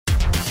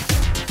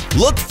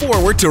Look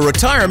forward to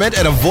retirement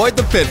and avoid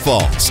the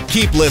pitfalls.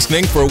 Keep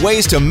listening for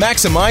ways to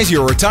maximize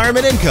your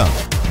retirement income.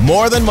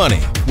 More Than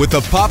Money with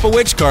the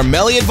Popowich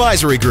Carmeli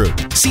Advisory Group,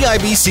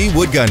 CIBC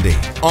Wood Gundy,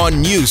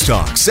 on News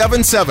Talk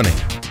 770.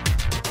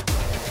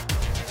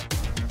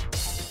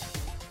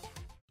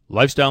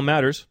 Lifestyle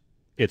matters.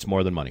 It's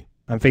more than money.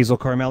 I'm Faisal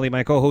Carmeli,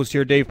 my co-host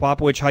here, Dave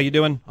Popowich. How you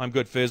doing? I'm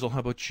good, Faisal. How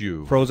about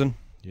you? Frozen?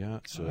 Yeah,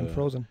 I'm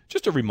frozen.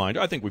 Just a reminder,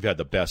 I think we've had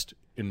the best,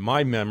 in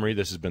my memory,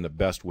 this has been the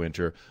best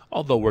winter,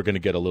 although we're going to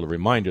get a little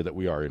reminder that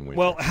we are in winter.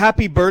 Well,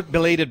 happy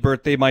belated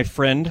birthday, my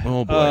friend.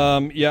 Oh,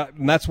 boy. Yeah,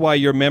 and that's why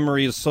your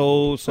memory is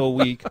so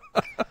weak,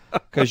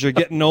 because you're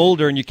getting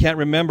older and you can't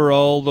remember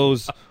all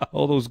those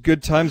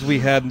good times we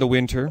had in the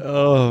winter.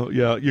 Oh,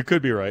 yeah, you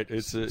could be right.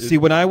 See,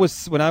 when I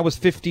was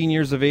 15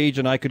 years of age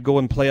and I could go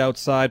and play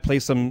outside, play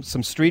some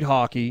street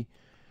hockey,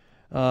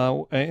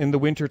 in the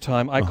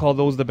wintertime, I call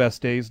those the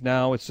best days.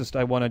 Now it's just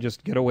I want to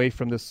just get away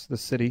from this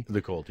city.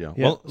 The cold, yeah.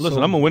 Well,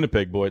 listen, I'm a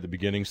Winnipeg boy at the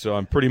beginning, so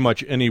I'm pretty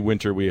much any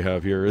winter we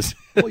have here is.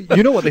 Well,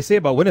 you know what they say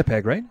about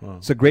Winnipeg, right?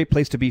 It's a great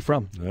place to be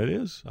from. It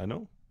is. I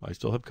know. I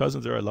still have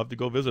cousins there. I love to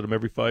go visit them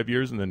every 5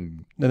 years and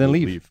then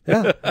leave.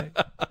 Yeah.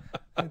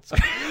 No, it's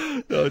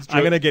true.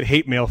 I'm going to get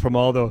hate mail from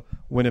all the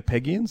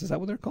Winnipegians. Is that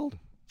what they're called?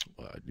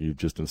 You've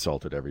just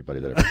insulted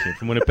everybody that ever came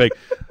from Winnipeg.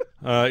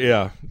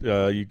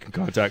 You can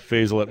contact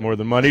Faisal at More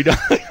Than Money.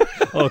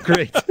 Oh,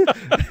 great.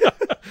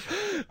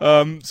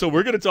 So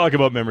we're going to talk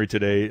about memory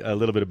today, a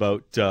little bit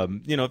about,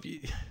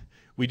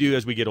 we do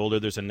as we get older,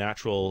 there's a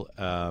natural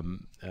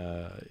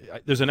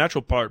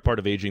part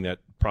of aging that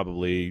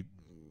probably,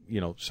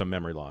 some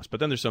memory loss. But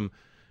then there's some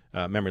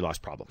memory loss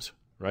problems,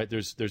 right?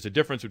 There's a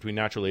difference between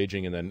natural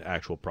aging and then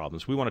actual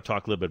problems. We want to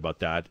talk a little bit about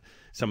that,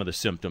 some of the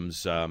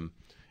symptoms,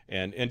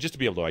 and just to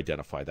be able to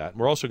identify that.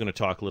 And we're also going to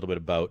talk a little bit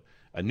about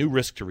a new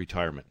risk to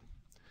retirement.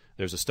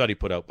 There's a study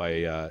put out by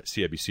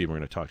CIBC. We're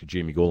going to talk to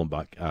Jamie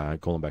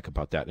Golenbeck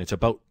about that. And it's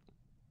about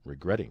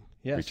regretting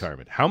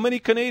retirement. How many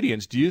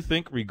Canadians do you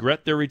think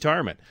regret their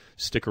retirement?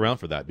 Stick around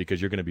for that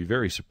because you're going to be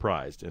very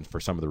surprised and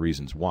for some of the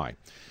reasons why.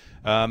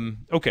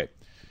 Okay.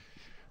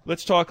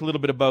 Let's talk a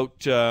little bit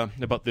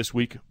about this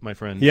week, my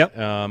friend. Yep.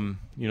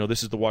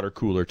 This is the water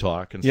cooler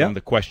talk and some of the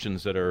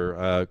questions that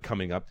are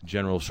coming up,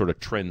 general sort of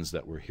trends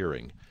that we're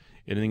hearing.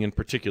 Anything in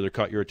particular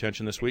caught your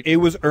attention this week? It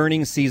was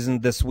earnings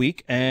season this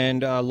week,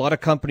 and a lot of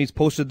companies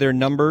posted their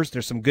numbers.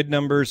 There's some good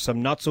numbers,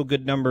 some not so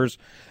good numbers.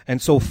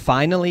 And so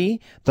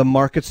finally, the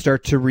markets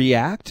start to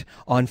react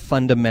on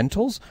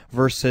fundamentals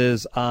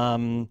versus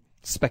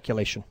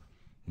speculation.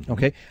 Mm-hmm.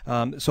 Okay?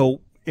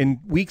 So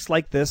in weeks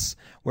like this,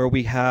 where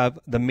we have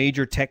the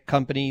major tech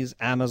companies,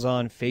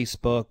 Amazon,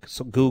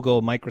 Facebook,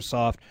 Google,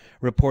 Microsoft,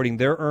 reporting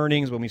their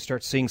earnings, when we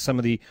start seeing some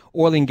of the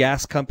oil and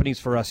gas companies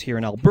for us here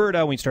in Alberta,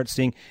 when we start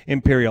seeing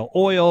Imperial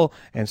Oil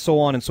and so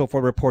on and so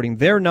forth reporting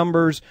their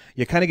numbers,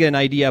 you kind of get an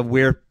idea of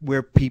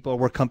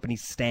where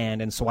companies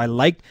stand. And so I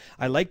liked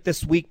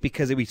this week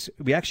because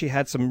we actually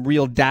had some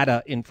real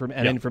data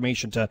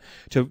information to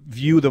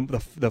view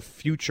the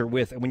future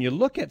with. And when you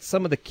look at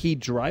some of the key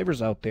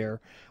drivers out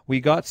there, we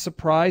got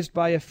surprised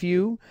by a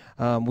few.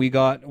 We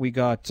got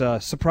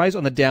surprised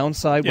on the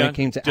downside when it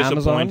came to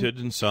Amazon. Disappointed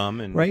in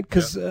some. Right?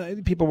 Because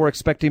people were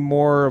expecting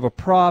more of a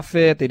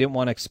profit. They didn't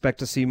want to expect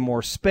to see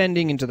more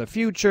spending into the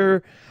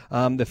future.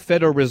 The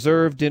Federal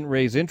Reserve didn't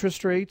raise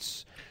interest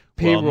rates.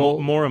 Payroll.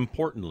 Well, more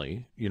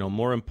importantly,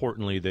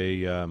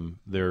 they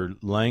their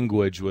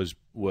language was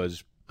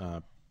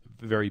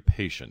very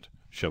patient.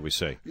 Shall we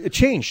say? It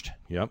changed.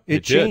 Yep.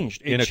 It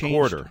changed. In a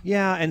quarter.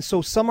 Yeah, and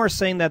so some are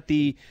saying that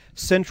the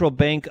Central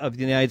Bank of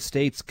the United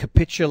States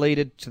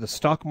capitulated to the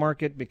stock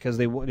market because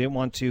they didn't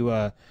want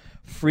to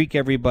freak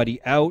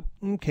everybody out.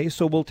 Okay,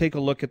 so we'll take a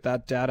look at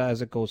that data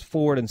as it goes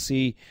forward and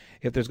see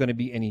if there's going to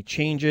be any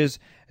changes.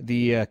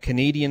 The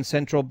Canadian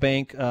Central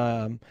Bank,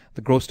 the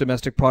gross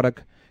domestic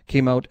product,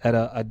 came out at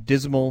a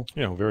dismal,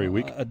 very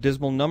weak, a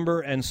dismal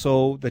number, and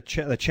so the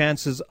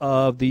chances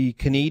of the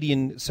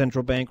Canadian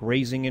Central Bank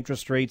raising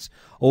interest rates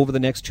over the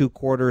next 2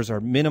 quarters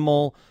are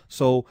minimal.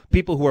 So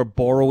people who are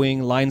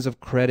borrowing lines of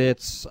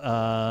credits,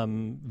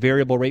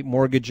 variable rate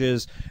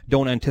mortgages,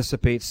 don't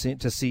anticipate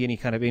to see any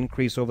kind of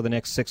increase over the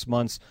next 6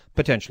 months,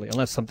 potentially,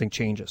 unless something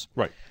changes.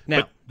 Right.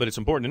 Now, but it's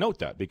important to note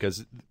that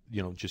because,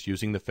 just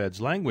using the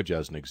Fed's language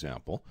as an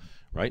example,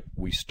 right,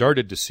 we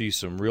started to see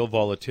some real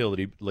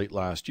volatility late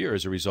last year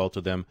as a result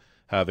of them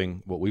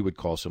having what we would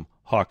call some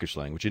hawkish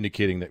language,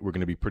 indicating that we're going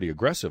to be pretty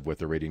aggressive with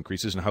the rate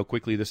increases and how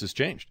quickly this has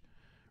changed,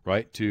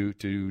 right,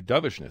 to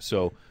dovishness.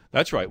 So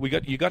that's right.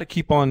 You got to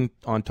keep on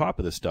top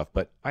of this stuff,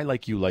 but I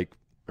like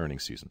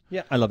earnings season.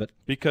 Yeah, I love it.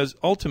 Because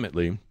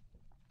ultimately,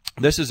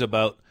 this is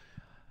about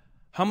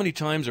how many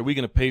times are we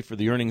going to pay for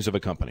the earnings of a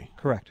company?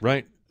 Correct.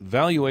 Right?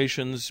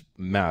 Valuations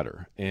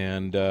matter,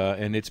 and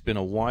it's been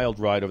a wild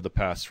ride over the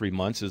past 3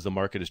 months as the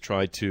market has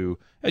tried to,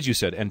 as you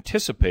said,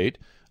 anticipate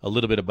a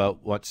little bit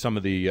about what some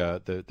of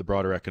the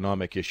broader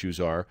economic issues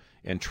are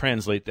and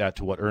translate that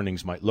to what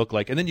earnings might look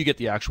like. And then you get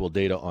the actual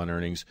data on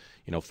earnings.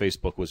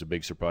 Facebook was a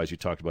big surprise. You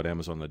talked about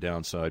Amazon on the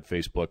downside.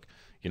 Facebook,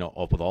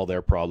 up with all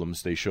their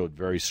problems, they showed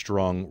very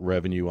strong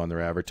revenue on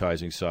their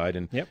advertising side,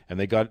 and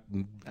they got,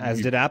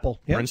 as did Apple,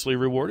 princely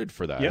rewarded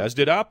for that, as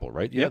did Apple,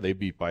 right? Yeah, they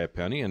beat by a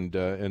penny,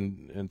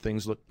 and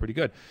things look pretty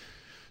good.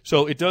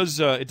 So it does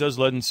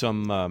lend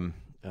some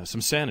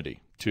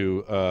sanity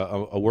to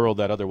a world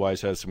that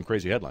otherwise has some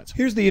crazy headlines.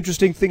 Here's the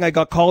interesting thing. I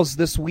got calls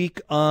this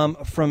week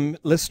from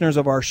listeners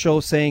of our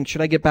show saying,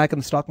 should I get back in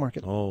the stock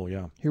market? Oh,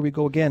 yeah. Here we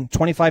go again.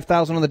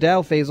 25,000 on the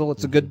Dow, Faisal.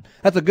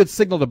 That's a good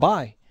signal to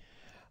buy.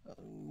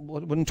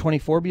 Wouldn't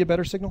 24 be a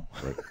better signal?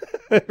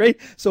 Right. Right?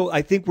 So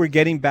I think we're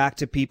getting back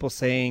to people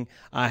saying,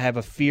 I have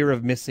a fear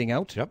of missing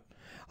out. Yep.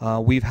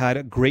 We've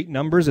had great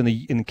numbers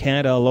in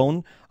Canada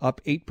alone,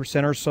 up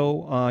 8% or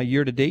so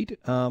year to date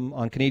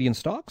on Canadian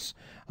stocks.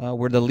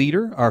 We're the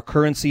leader. Our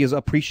currency is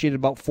appreciated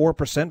about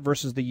 4%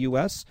 versus the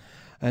U.S.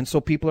 And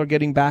so people are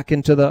getting back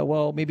into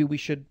maybe we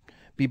should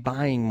be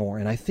buying more.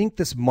 And I think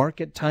this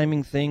market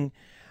timing thing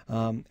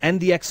and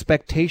the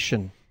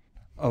expectation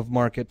of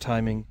market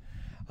timing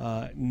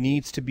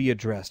needs to be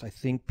addressed. I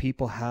think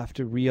people have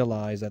to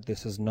realize that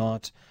this is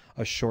not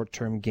a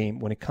short-term game.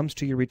 When it comes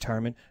to your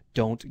retirement,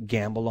 don't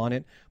gamble on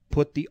it.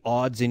 Put the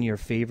odds in your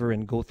favor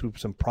and go through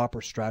some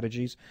proper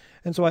strategies.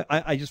 And so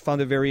I just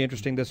found it very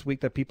interesting this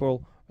week that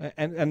people,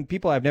 and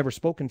people I've never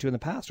spoken to in the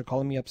past, are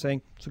calling me up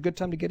saying, it's a good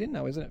time to get in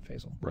now, isn't it,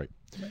 Faisal? Right.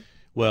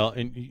 Well,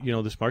 and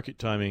this market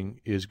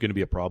timing is going to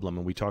be a problem,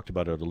 and we talked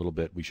about it a little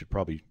bit. We should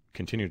probably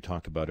continue to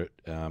talk about it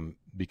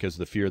because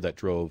the fear that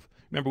drove.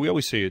 Remember, we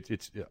always say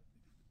it's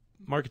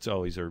markets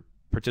always, or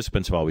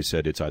participants have always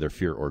said, it's either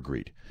fear or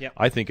greed. Yep.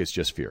 I think it's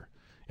just fear.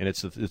 And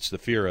it's the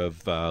fear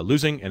of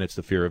losing, and it's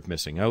the fear of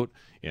missing out,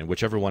 and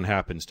whichever one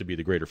happens to be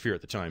the greater fear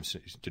at the time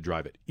to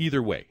drive it.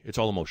 Either way, it's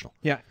all emotional.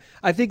 Yeah,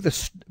 I think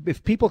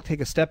if people take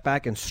a step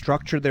back and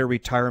structure their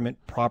retirement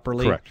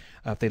properly, correct.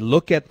 If they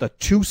look at the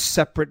two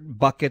separate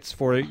buckets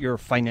for your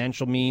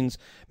financial means,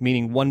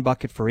 meaning one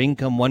bucket for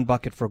income, one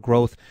bucket for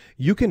growth,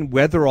 you can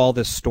weather all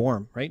this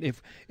storm, right?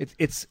 If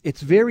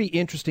it's very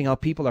interesting how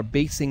people are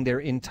basing their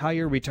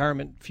entire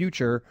retirement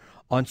future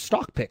on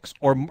stock picks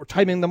or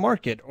timing the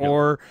market,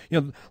 or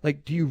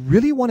do you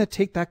really want to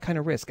take that kind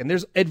of risk? And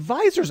there's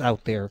advisors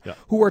out there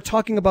who are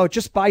talking about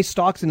just buy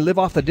stocks and live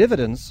off the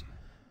dividends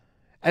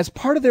as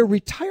part of their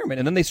retirement.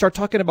 And then they start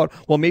talking about,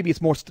 well, maybe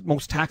it's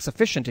most tax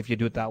efficient if you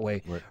do it that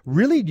way. Right.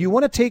 Really, do you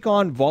want to take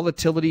on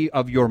volatility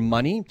of your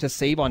money to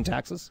save on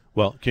taxes?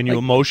 Well, can you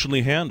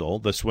emotionally handle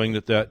the swing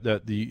that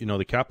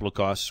the capital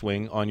costs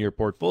swing on your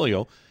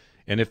portfolio?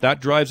 And if that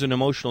drives an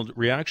emotional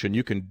reaction,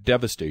 you can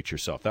devastate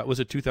yourself. That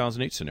was a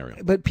 2008 scenario.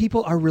 But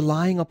people are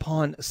relying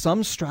upon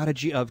some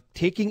strategy of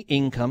taking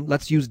income.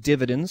 Let's use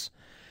dividends.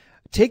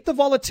 Take the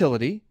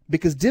volatility,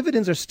 because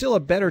dividends are still a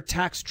better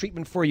tax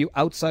treatment for you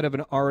outside of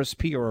an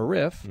RSP or a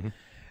RIF. Mm-hmm.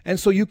 And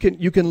so you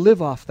can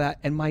live off that.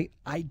 And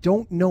I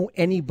don't know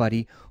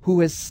anybody who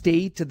has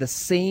stayed to the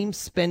same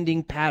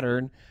spending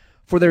pattern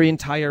for their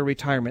entire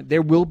retirement.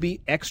 There will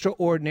be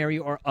extraordinary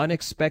or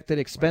unexpected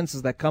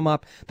expenses that come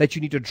up that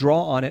you need to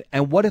draw on it.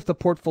 And what if the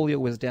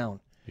portfolio is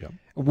down? Yeah.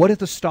 What if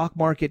the stock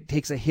market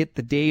takes a hit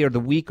the day or the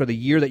week or the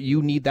year that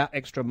you need that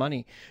extra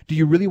money? Do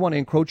you really want to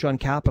encroach on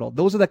capital?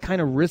 Those are the kind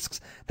of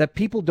risks that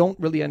people don't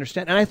really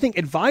understand. And I think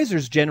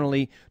advisors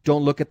generally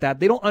don't look at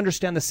that. They don't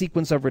understand the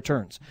sequence of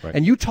returns. Right.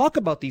 And you talk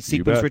about these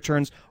sequence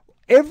returns.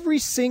 Every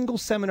single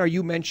seminar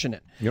you mention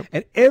it. Yep.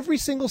 And every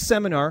single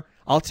seminar,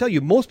 I'll tell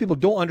you, most people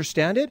don't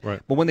understand it.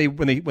 Right. But when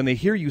they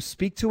hear you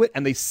speak to it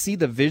and they see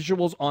the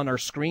visuals on our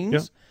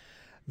screens,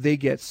 they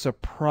get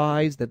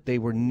surprised that they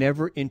were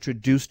never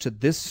introduced to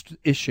this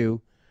issue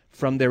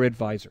from their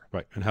advisor.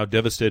 Right. And how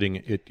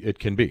devastating it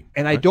can be.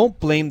 And I don't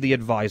blame the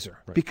advisor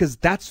because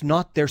that's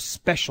not their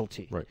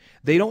specialty. Right.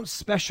 They don't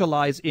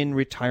specialize in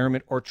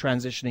retirement or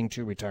transitioning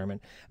to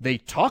retirement. They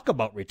talk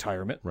about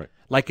retirement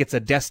like it's a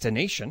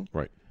destination.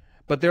 Right.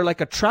 But they're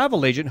like a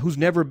travel agent who's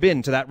never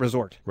been to that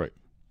resort. Right.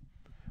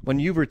 When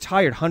you've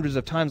retired hundreds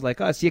of times like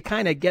us, you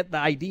kind of get the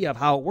idea of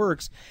how it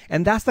works.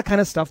 And that's the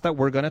kind of stuff that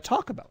we're going to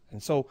talk about.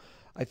 And so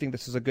I think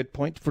this is a good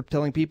point for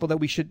telling people that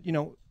we should,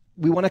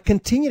 we want to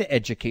continue to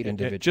educate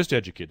individuals. Just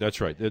educate.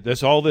 That's right.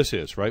 That's all this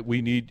is, right?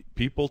 We need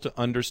people to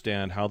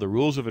understand how the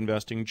rules of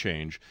investing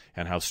change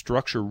and how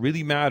structure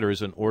really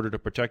matters in order to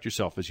protect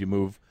yourself as you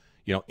move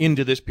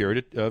into this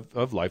period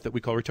of life that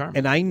we call retirement.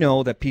 And I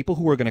know that people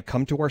who are going to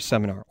come to our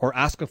seminar or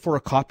ask for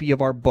a copy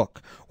of our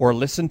book or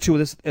listen to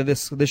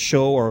this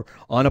show or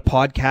on a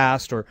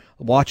podcast or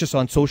watch us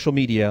on social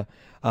media,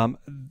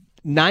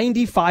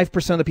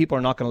 95% of the people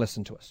are not going to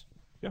listen to us.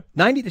 Yeah.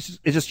 90%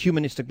 is just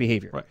humanistic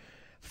behavior. Right.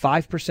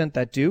 5%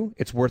 that do,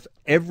 it's worth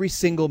every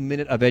single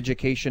minute of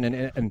education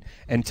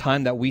and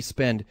time that we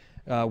spend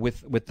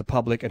with the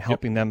public and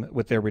helping them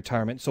with their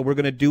retirement. So we're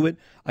going to do it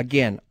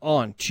again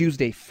on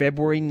Tuesday,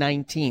 February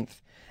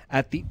 19th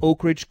at the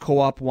Oak Ridge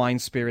Co-op Wine,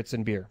 Spirits,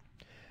 and Beer.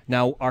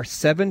 Now, our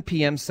 7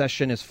 p.m.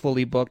 session is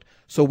fully booked,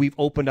 so we've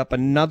opened up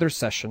another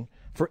session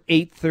for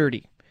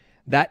 8:30.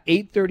 That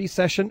 8:30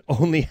 session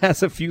only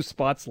has a few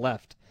spots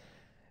left.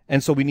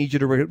 And so we need you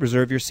to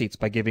reserve your seats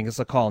by giving us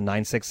a call,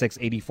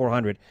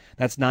 966-8400.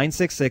 That's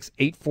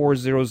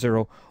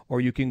 966-8400,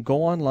 or you can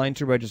go online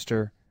to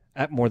register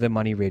at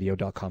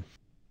morethanmoneyradio.com. Do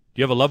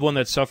you have a loved one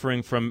that's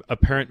suffering from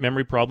apparent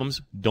memory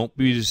problems? Don't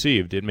be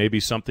deceived. It may be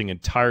something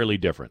entirely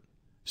different.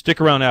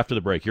 Stick around after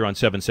the break. You're on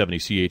 770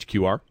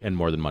 CHQR and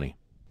More Than Money.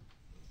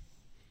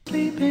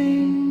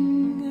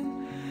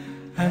 Sleeping,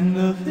 and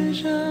the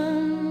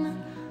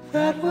vision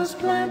that was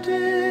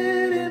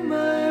planted in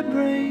my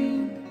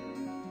brain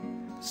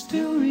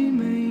still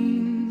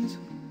remains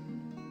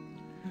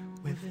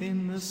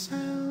within the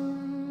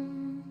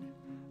sound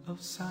of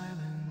silence.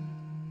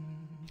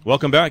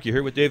 Welcome back. You're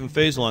here with Dave and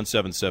Faisal on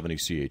 770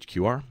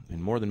 CHQR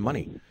and More Than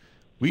Money.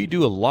 We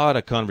do a lot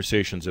of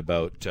conversations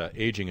about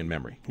aging and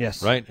memory.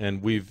 Yes. Right?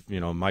 And we've,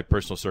 my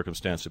personal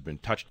circumstance have been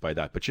touched by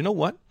that. But you know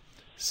what?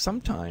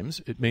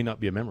 Sometimes it may not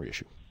be a memory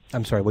issue.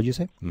 I'm sorry, what did you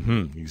say?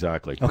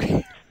 Exactly.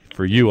 Okay.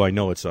 For you, I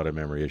know it's not a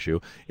memory issue.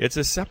 It's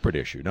a separate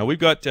issue. Now, we've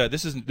got,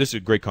 this is a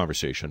great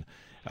conversation.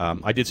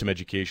 I did some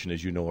education,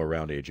 as you know,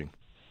 around aging.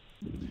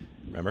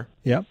 Remember?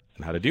 Yeah.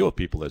 And how to deal with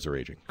people as they're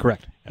aging.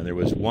 Correct. And there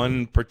was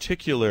one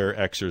particular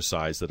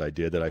exercise that I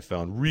did that I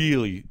found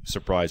really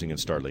surprising and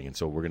startling. And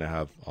so we're going to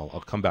have,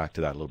 I'll come back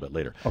to that a little bit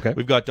later. Okay.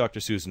 We've got Dr.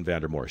 Susan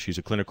Vandermoor. She's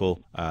a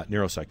clinical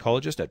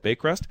neuropsychologist at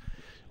Baycrest.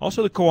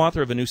 Also the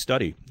co-author of a new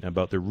study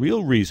about the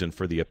real reason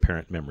for the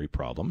apparent memory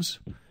problems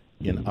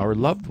in our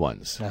loved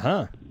ones.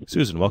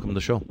 Susan, welcome to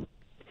the show.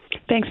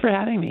 Thanks for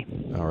having me.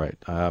 All right.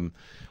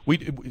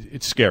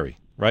 It's scary,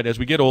 right? As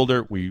we get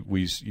older,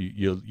 you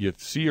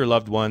see your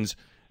loved ones,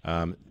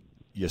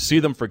 you see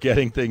them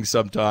forgetting things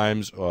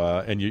sometimes,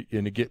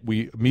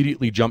 we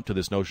immediately jump to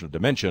this notion of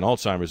dementia and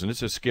Alzheimer's, and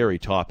it's a scary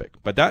topic.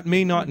 But that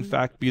may not, in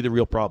fact, be the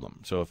real problem.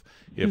 So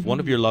if one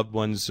of your loved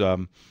ones,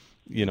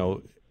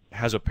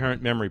 has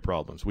apparent memory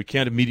problems, we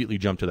can't immediately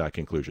jump to that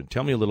conclusion.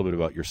 Tell me a little bit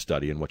about your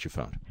study and what you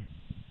found.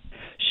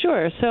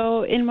 Sure.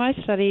 So in my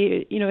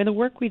study, in the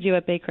work we do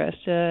at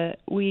Baycrest,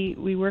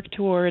 we work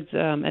towards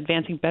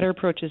advancing better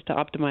approaches to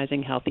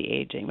optimizing healthy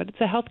aging. But it's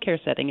a healthcare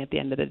setting at the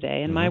end of the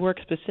day. And my work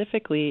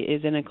specifically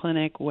is in a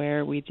clinic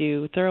where we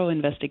do thorough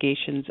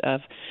investigations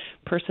of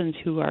persons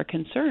who are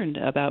concerned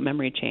about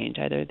memory change.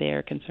 Either they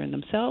are concerned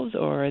themselves,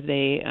 or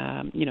they,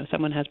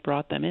 someone has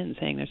brought them in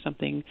saying there's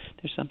something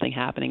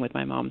happening with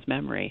my mom's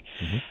memory.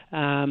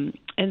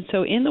 And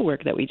so in the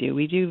work that we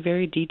do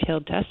very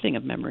detailed testing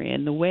of memory.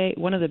 And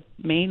one of the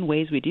main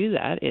ways we do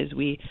that is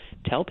we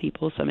tell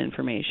people some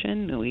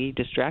information, we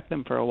distract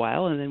them for a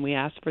while, and then we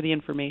ask for the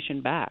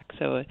information back.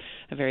 So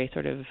a very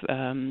sort of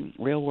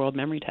real-world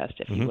memory test,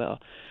 if you will.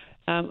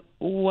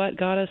 What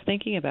got us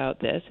thinking about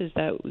this is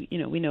that,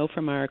 we know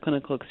from our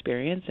clinical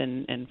experience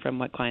and from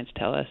what clients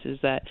tell us is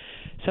that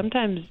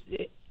sometimes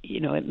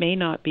it may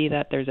not be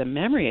that there's a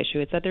memory issue,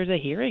 it's that there's a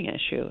hearing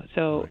issue.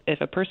 So if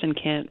a person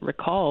can't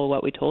recall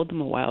what we told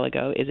them a while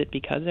ago, is it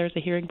because there's a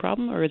hearing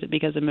problem or is it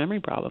because of a memory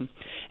problem?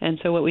 And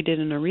so what we did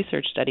in our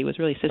research study was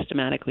really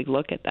systematically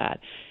look at that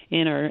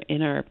in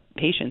our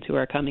patients who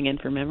are coming in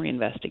for memory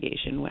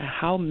investigation.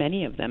 How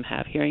many of them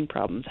have hearing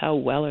problems? How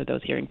well are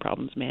those hearing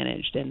problems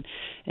managed?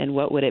 And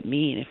what would it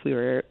mean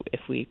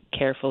if we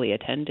carefully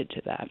attended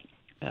to that?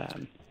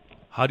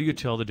 How do you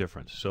tell the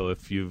difference? So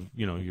if your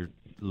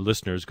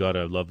listeners got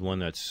a loved one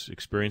that's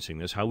experiencing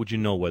this, how would you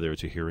know whether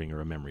it's a hearing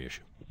or a memory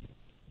issue?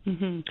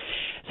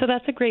 So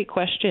that's a great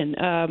question.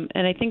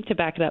 And I think to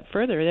back it up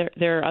further,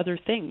 there are other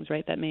things,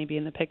 right, that may be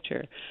in the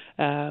picture.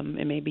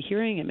 It may be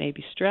hearing, it may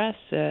be stress,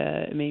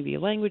 it may be a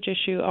language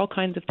issue. All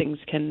kinds of things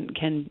can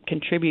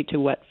contribute to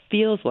what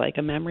feels like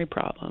a memory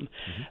problem.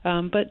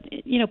 But,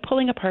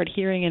 pulling apart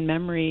hearing and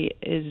memory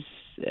is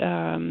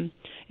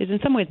in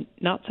some ways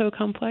not so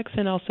complex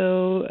and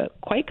also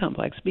quite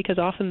complex because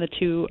often the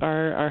two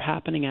are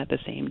happening at the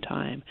same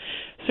time.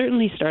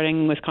 Certainly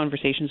starting with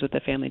conversations with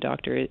the family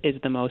doctor is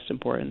the most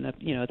important. That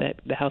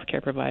the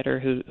healthcare provider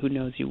who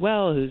knows you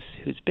well,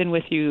 who's been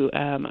with you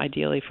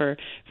ideally for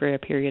a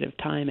period of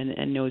time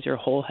and knows your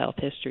whole health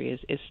history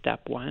is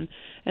step one.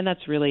 And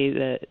that's really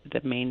the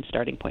main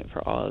starting point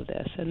for all of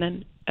this. And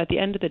then at the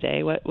end of the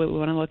day, what we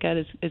want to look at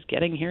is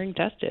getting hearing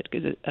tested,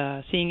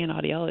 seeing an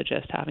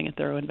audiologist, having a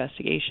thorough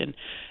investigation,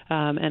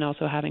 and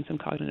also having some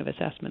cognitive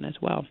assessment as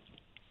well.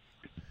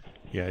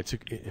 Yeah,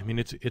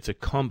 it's a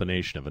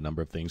combination of a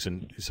number of things,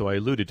 and so I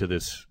alluded to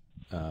this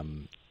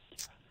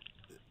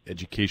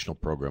educational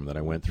program that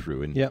I went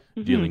through in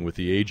dealing with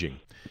the aging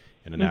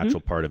and a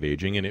natural part of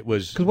aging, and it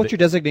was. Because what's your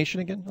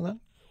designation again on that?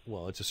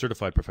 Well, it's a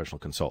certified professional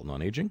consultant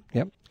on aging.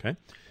 Yep. Okay.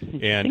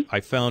 And I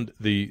found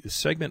the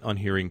segment on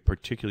hearing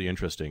particularly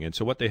interesting. And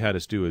so what they had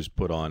us do is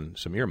put on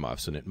some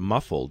earmuffs, and it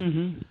muffled,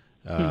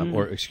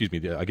 or excuse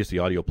me, I guess the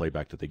audio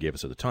playback that they gave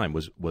us at the time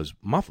was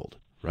muffled,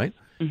 right?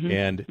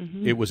 And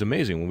it was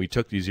amazing when we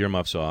took these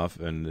earmuffs off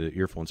and the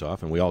earphones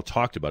off, and we all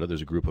talked about it.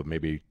 There's a group of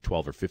maybe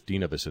 12 or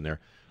 15 of us in there.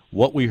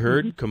 What we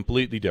heard,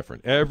 completely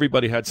different.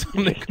 Everybody had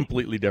something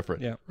completely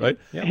different, right?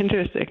 Yeah.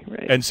 Interesting,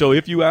 right. And so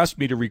if you asked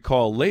me to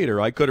recall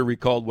later, I could have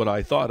recalled what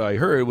I thought I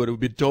heard. It would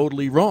have been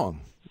totally wrong,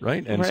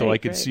 right? And so I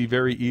could Right. see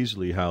very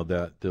easily how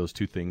those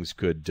two things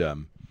could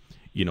present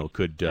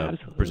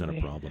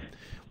a problem.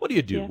 What do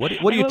you do? Yeah. What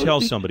do you Well,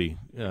 tell somebody,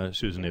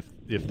 Susan, if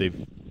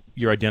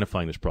you're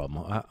identifying this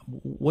problem?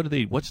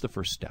 What's the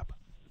first step?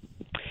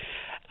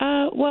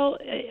 Well,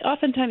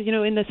 oftentimes,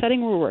 in the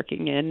setting we're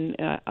working in,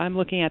 I'm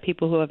looking at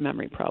people who have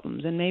memory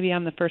problems, and maybe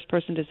I'm the first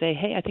person to say,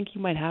 hey, I think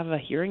you might have a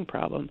hearing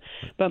problem.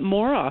 But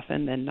more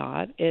often than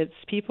not, it's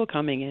people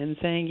coming in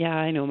saying, yeah,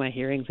 I know my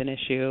hearing's an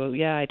issue.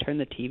 Yeah, I turn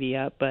the TV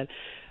up, but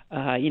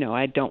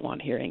I don't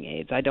want hearing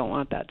aids. I don't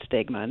want that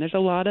stigma. And there's a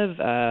lot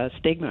of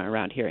stigma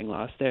around hearing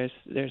loss. There's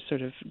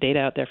sort of data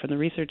out there from the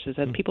research that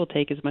says people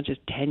take as much as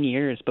 10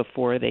 years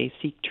before they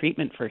seek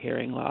treatment for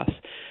hearing loss.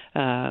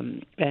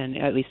 And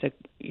at least,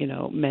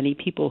 many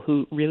people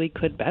who really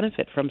could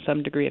benefit from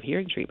some degree of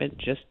hearing treatment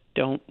just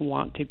don't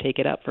want to take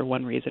it up for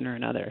one reason or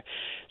another.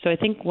 So I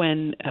think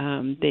when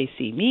they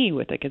see me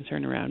with a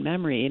concern around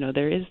memory,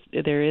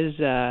 there is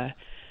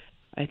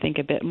I think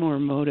a bit more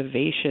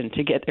motivation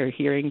to get their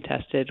hearing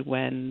tested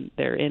when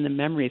they're in the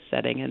memory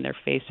setting and they're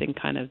facing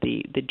kind of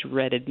the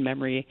dreaded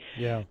memory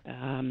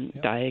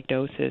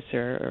diagnosis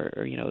or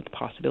the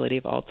possibility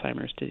of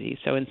Alzheimer's disease.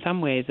 So in some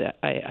ways,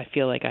 I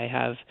feel like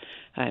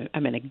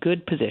I'm in a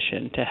good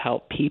position to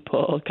help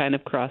people kind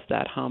of cross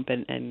that hump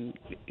and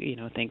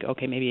think,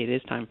 okay, maybe it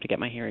is time to get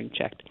my hearing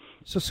checked.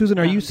 So, Susan,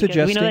 are you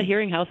suggesting... We know that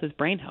hearing health is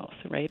brain health,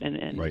 right?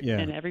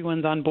 And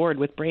everyone's on board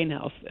with brain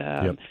health.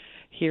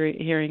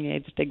 Hearing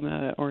aid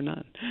stigma or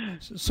none.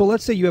 So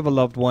let's say you have a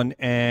loved one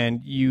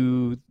and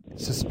you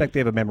suspect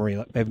they have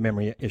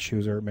memory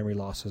issues or memory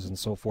losses and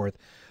so forth.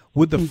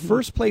 Would the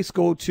first place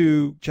go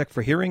to check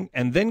for hearing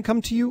and then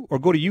come to you, or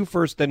go to you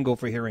first, then go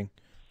for hearing?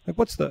 Like,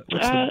 what's the...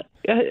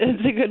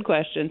 It's a good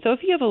question. So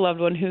if you have a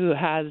loved one who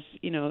has,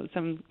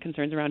 some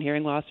concerns around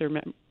hearing loss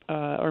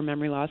or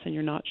memory loss, and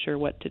you're not sure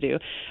what to do,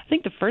 I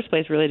think the first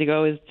place really to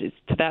go is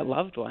to that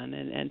loved one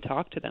and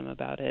talk to them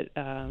about it.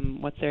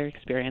 What's their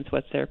experience?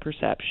 What's their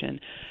perception?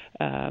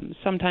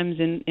 Sometimes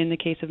in the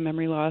case of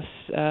memory loss,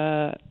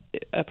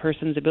 a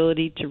person's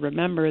ability to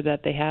remember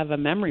that they have a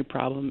memory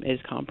problem is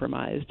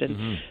compromised.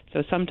 And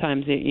so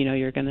sometimes,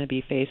 you're going to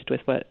be faced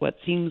with what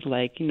seems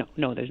like,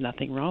 no, there's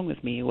nothing wrong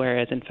with me,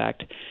 whereas in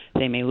fact,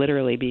 they may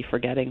literally be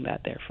forgetting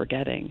that they're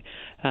forgetting.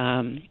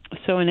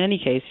 So in any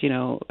case,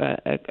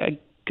 a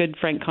good,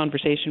 frank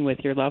conversation with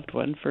your loved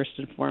one first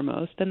and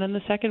foremost. And then the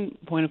second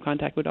point of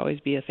contact would always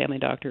be a family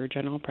doctor or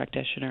general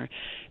practitioner,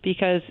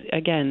 because,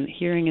 again,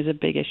 hearing is a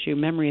big issue.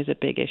 Memory is a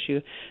big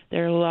issue.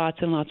 There are lots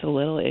and lots of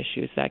little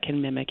issues that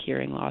can mimic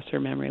hearing loss or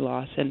memory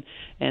loss, and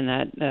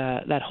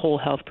that whole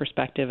health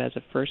perspective as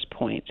a first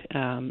point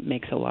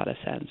makes a lot of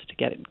sense to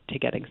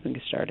getting things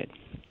started.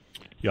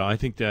 Yeah, I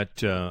think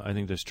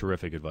that's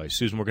terrific advice,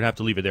 Susan. We're going to have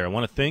to leave it there. I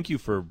want to thank you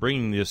for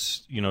bringing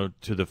this,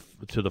 to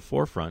the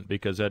forefront,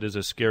 because that is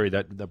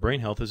that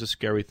brain health is a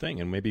scary thing,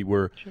 and maybe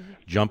we're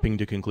jumping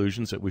to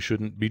conclusions that we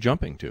shouldn't be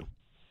jumping to.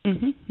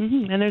 And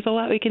there's a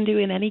lot we can do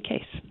in any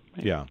case.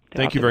 Right? Yeah.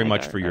 Thank you very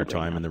much for your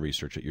time and the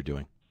research that you're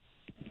doing.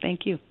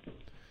 Thank you.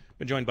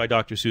 Been joined by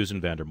Dr. Susan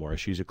Vandermoor.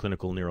 She's a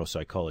clinical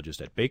neuropsychologist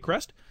at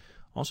Baycrest,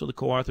 also the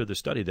co-author of the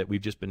study that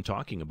we've just been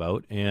talking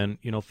about.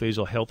 And,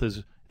 Faisal, health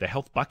is the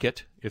health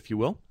bucket, if you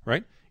will,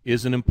 right,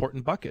 is an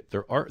important bucket.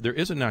 There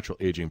is a natural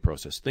aging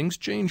process. Things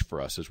change for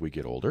us as we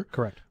get older.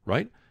 Correct.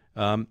 Right?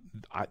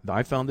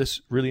 I found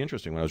this really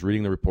interesting when I was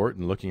reading the report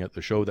and looking at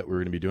the show that we were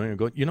going to be doing and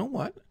going, you know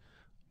what?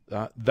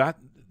 That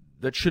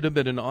should have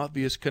been an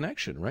obvious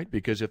connection, right?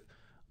 Because if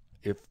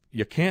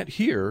you can't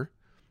hear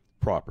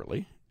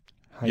properly,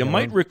 you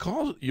might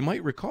recall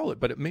it,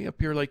 but it may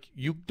appear like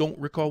you don't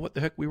recall what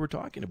the heck we were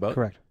talking about.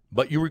 Correct.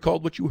 But you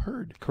recalled what you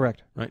heard.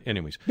 Correct. Right.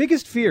 Anyways.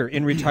 Biggest fear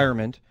in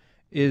retirement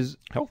is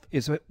health.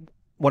 Is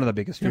one of the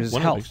biggest fears is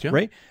health, biggest, yeah.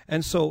 right?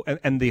 And so,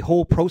 and the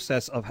whole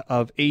process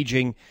of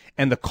aging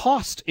and the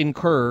cost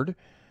incurred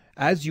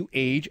as you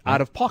age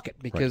out of pocket,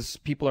 because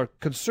people are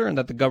concerned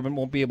that the government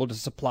won't be able to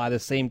supply the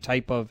same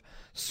type of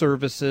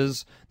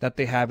services that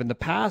they have in the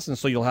past, and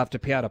so you'll have to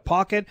pay out of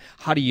pocket.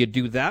 How do you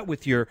do that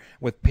with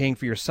paying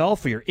for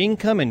yourself, for your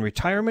income and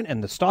retirement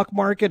and the stock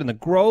market and the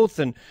growth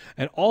and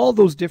all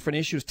those different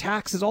issues,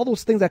 taxes, all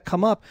those things that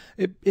come up?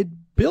 It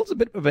builds a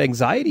bit of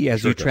anxiety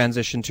as you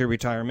transition to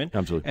retirement.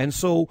 Absolutely. And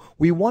so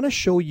we want to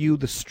show you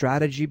the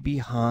strategy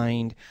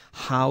behind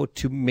how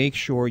to make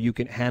sure you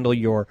can handle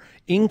your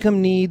income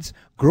needs,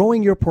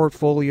 growing your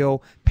portfolio,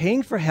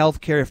 paying for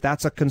health care if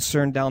that's a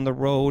concern down the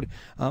road,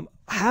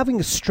 having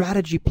a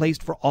strategy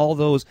placed for all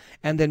those,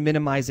 and then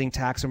minimizing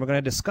tax. And we're going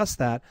to discuss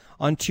that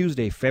on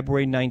Tuesday,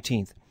 February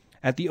 19th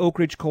at the Oak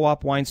Ridge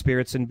Co-op Wine,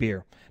 Spirits, and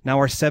Beer. Now,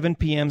 our 7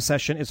 p.m.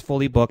 session is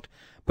fully booked,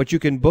 but you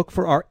can book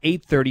for our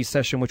 8:30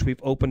 session, which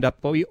we've opened up,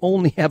 but we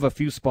only have a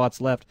few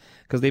spots left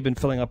because they've been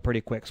filling up pretty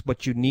quick.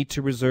 But you need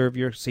to reserve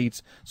your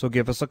seats, so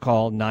give us a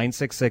call,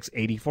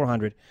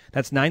 966-8400.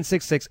 That's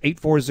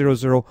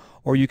 966-8400,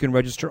 or you can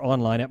register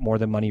online at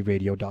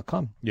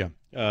morethanmoneyradio.com. Yeah.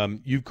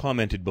 You've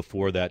commented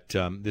before that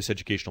this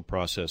educational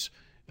process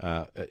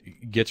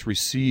gets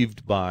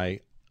received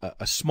by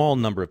a small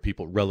number of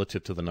people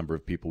relative to the number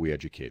of people we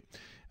educate.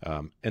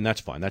 And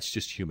that's fine. That's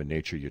just human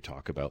nature you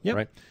talk about, Yep.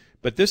 right?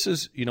 But this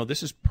is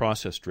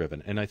process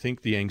driven. And I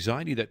think the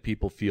anxiety that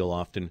people feel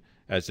often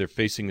as they're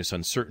facing this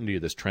uncertainty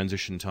of this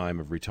transition time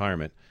of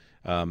retirement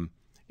has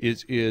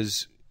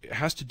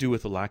to do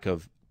with a lack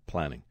of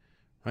planning,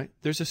 right?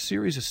 There's a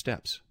series of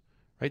steps,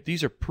 right?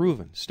 These are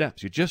proven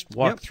steps. You just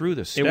walk through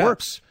the steps. It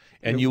works.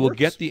 And you will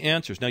get the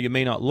answers. Now, you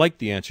may not like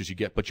the answers you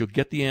get, but you'll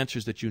get the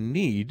answers that you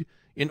need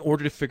in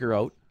order to figure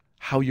out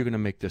how you're going to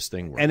make this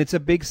thing work. And it's a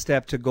big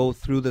step to go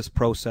through this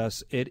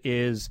process. It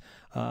is.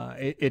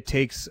 It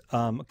takes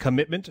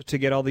commitment to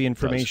get all the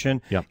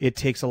information. Yeah. It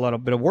takes a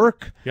bit of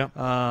work.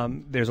 Yeah.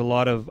 There's a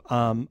lot of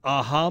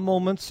aha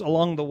moments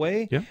along the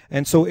way. Yeah.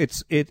 And so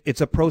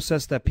it's a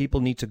process that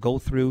people need to go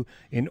through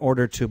in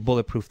order to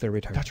bulletproof their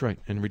retirement. That's right,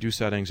 and reduce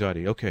that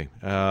anxiety. Okay,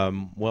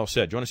 well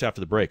said. Join us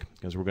after the break,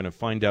 because we're going to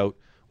find out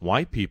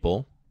why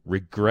people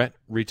regret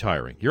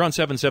retiring. You're on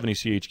 770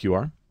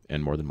 CHQR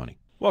and More Than Money.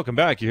 Welcome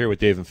back. You're here with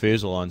Dave and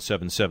Faisal on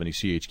 770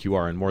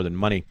 CHQR and More Than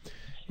Money.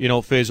 You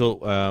know,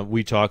 Faisal,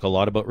 we talk a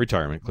lot about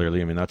retirement,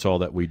 clearly. I mean, that's all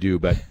that we do.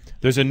 But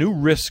there's a new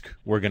risk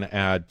we're going to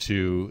add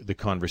to the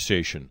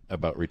conversation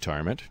about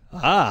retirement.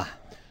 And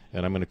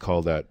I'm going to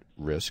call that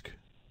risk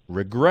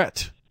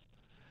regret.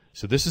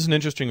 So this is an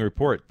interesting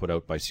report put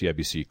out by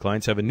CIBC.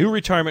 Clients have a new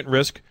retirement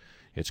risk.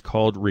 It's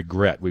called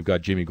regret. We've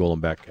got Jamie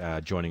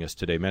Golenbeck joining us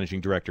today,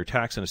 Managing Director,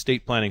 Tax and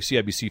Estate Planning,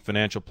 CIBC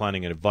Financial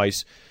Planning and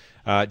Advice.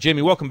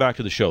 Jamie, welcome back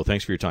to the show.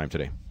 Thanks for your time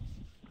today.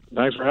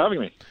 Thanks for having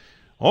me.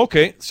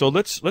 Okay, so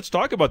let's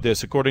talk about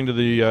this. According to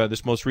the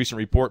this most recent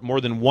report, more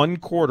than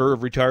 1/4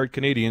 of retired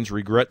Canadians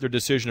regret their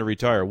decision to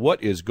retire.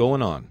 What is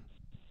going on?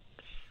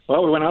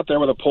 Well, we went out there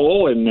with a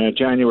poll in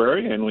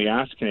January, and we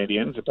asked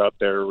Canadians about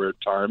their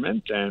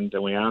retirement, and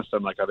we asked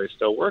them, are they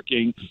still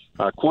working?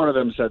 A quarter of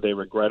them said they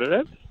regretted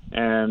it,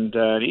 and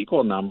an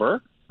equal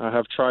number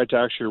have tried to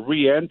actually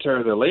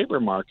re-enter the labor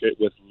market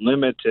with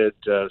limited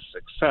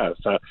success.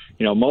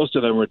 Most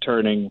of them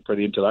returning for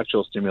the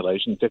intellectual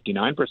stimulation,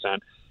 59%,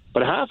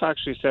 but half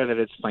actually said that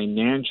it's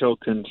financial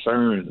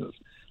concerns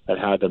that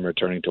had them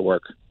returning to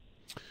work.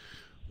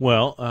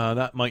 Well,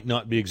 that might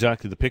not be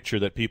exactly the picture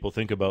that people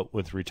think about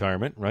with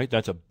retirement, right?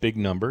 That's a big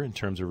number in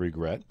terms of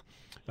regret.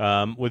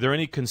 Were there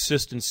any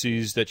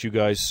consistencies that you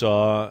guys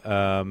saw?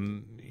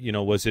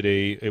 Was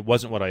it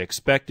wasn't what I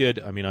expected?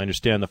 I mean, I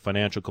understand the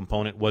financial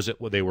component. Was it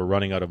what they were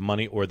running out of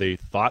money, or they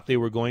thought they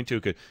were going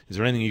to? Is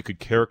there anything you could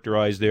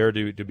characterize there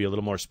to be a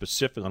little more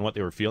specific on what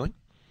they were feeling?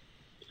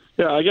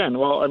 Yeah, again,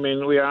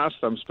 we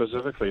asked them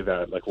specifically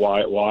that,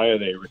 why are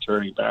they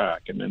returning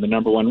back? And the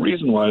number one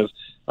reason was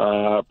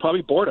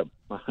probably boredom.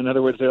 In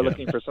other words, they're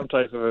looking for some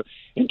type of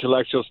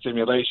intellectual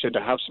stimulation, to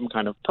have some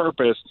kind of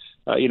purpose,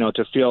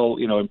 to feel,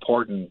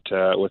 important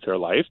with their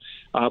life.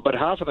 But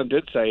half of them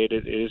did say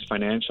it is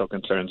financial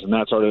concerns, and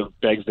that sort of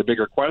begs the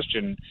bigger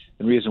question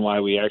and reason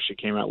why we actually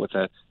came out with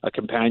a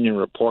companion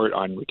report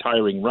on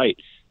retiring right.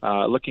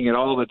 Looking at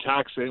all the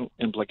tax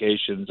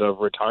implications of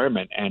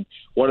retirement and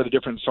what are the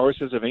different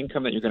sources of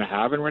income that you're going to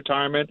have in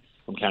retirement,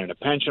 from Canada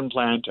Pension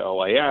Plan to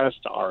OAS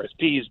to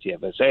RSPs,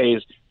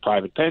 TFSAs,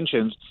 private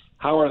pensions.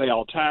 How are they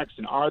all taxed,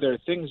 and are there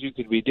things you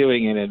could be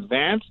doing in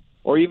advance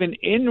or even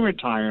in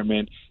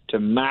retirement to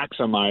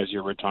maximize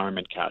your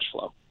retirement cash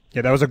flow?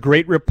 Yeah, that was a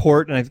great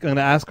report, and I'm going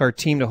to ask our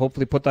team to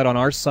hopefully put that on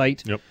our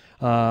site. Yep.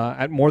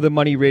 At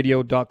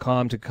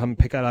morethanmoneyradio.com to come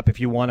pick that up if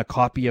you want a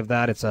copy of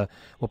that.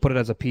 We'll put it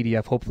as a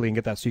PDF hopefully and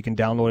get that so you can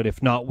download it.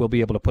 If not, we'll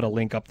be able to put a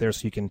link up there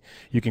so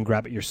you can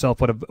grab it yourself.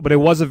 But it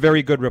was a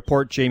very good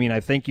report, Jamie, and I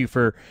thank you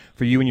for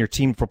you and your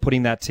team for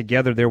putting that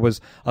together. There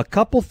was a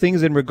couple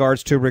things in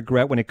regards to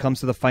regret when it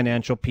comes to the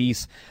financial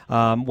piece.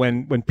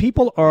 When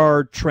people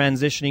are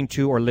transitioning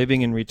to or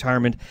living in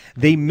retirement,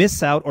 they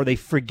miss out or they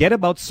forget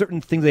about certain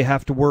things they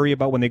have to worry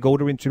about when they go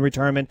into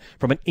retirement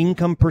from an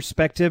income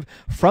perspective.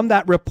 From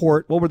that report,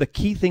 what were the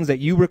key things that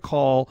you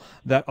recall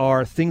that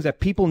are things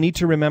that people need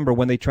to remember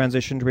when they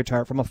transition to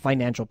retire from a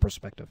financial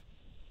perspective?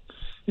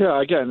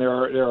 Yeah, again, there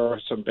are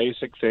some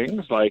basic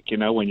things like,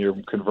 when you're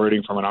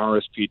converting from an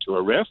RSP to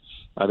a RIF,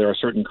 there are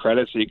certain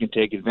credits that you can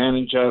take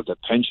advantage of. The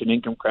pension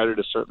income credit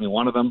is certainly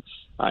one of them.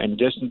 In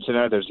addition to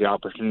that, there's the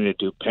opportunity to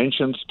do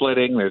pension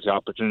splitting. There's the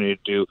opportunity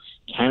to do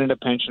Canada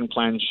Pension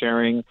Plan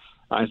sharing.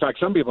 In fact,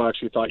 some people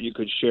actually thought you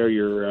could share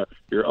your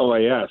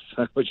OAS,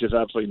 which is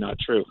absolutely not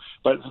true.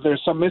 But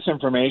there's some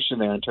misinformation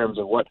there in terms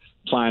of what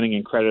planning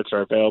and credits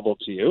are available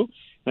to you.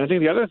 And I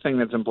think the other thing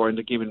that's important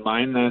to keep in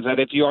mind is that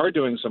if you are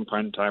doing some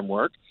part-time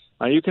work,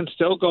 you can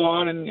still go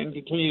on and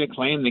continue to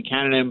claim the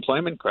Canada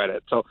Employment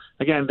Credit. So,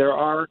 again, there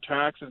are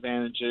tax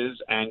advantages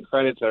and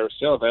credits that are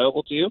still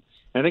available to you.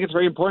 And I think it's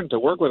very important to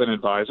work with an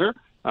advisor,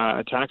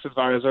 a tax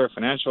advisor, a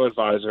financial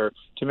advisor,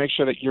 to make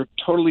sure that you're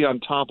totally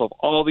on top of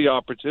all the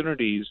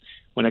opportunities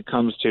when it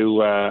comes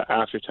to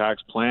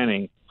after-tax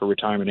planning for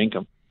retirement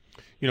income.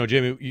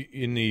 Jamie,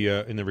 in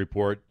the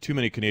report, too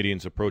many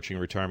Canadians approaching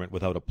retirement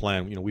without a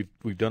plan.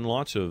 We've done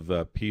lots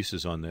of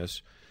pieces on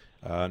this.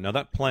 Now,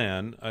 that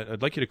plan,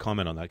 I'd like you to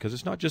comment on that, because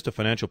it's not just a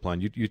financial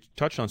plan. You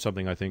touched on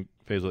something, I think,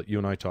 Faisal, that you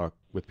and I talk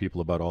with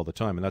people about all the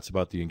time, and that's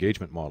about the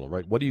engagement model,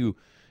 right?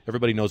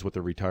 Everybody knows what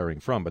they're retiring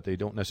from, but they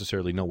don't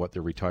necessarily know what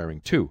they're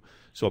retiring to.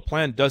 So a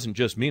plan doesn't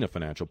just mean a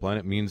financial plan.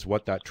 It means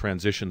what that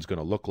transition is going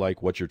to look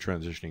like, what you're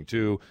transitioning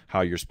to,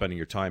 how you're spending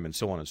your time, and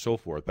so on and so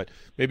forth. But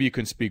maybe you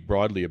can speak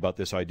broadly about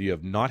this idea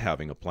of not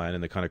having a plan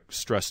and the kind of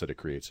stress that it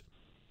creates.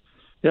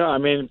 Yeah, I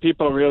mean,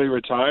 people really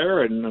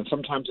retire, and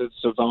sometimes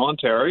it's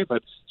voluntary,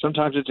 but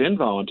sometimes it's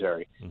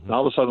involuntary. Mm-hmm. And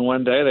all of a sudden,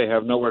 one day, they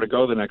have nowhere to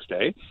go the next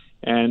day.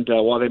 And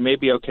while they may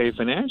be okay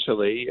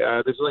financially,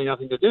 there's really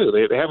nothing to do.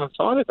 They haven't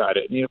thought about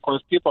it. And, of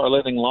course, people are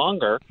living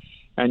longer.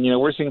 And,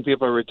 we're seeing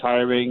people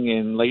retiring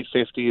in late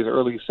 50s,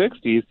 early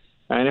 60s.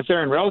 And if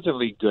they're in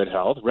relatively good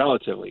health,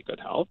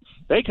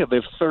 they could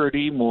live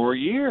 30 more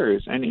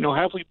years. And,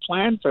 have we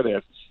planned for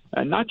this?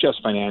 Not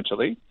just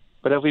financially,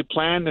 but have we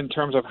planned in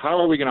terms of how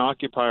are we going to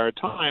occupy our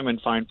time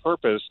and find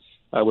purpose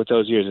with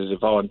those years? Is it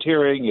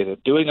volunteering? Is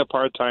it doing a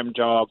part-time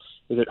job?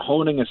 Is it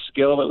honing a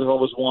skill that we've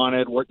always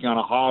wanted, working on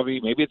a hobby?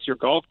 Maybe it's your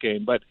golf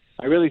game. But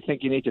I really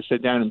think you need to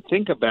sit down and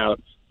think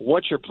about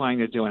what you're planning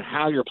to do and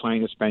how you're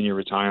planning to spend your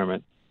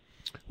retirement.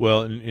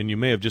 Well, and you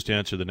may have just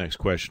answered the next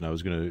question. I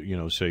was going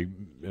to, say,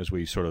 as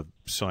we sort of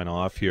sign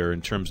off here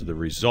in terms of the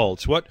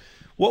results, what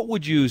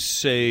would you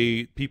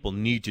say people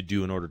need to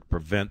do in order to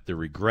prevent the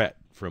regret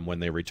from when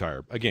they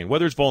retire? Again,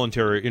 whether it's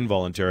voluntary or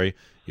involuntary,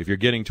 if you're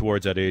getting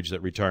towards that age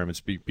that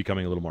retirement's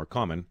becoming a little more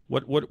common,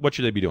 what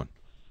should they be doing?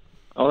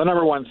 Well, the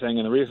number one thing,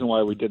 and the reason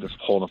why we did this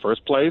poll in the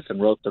first place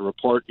and wrote the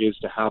report, is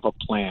to have a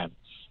plan.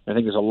 I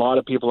think there's a lot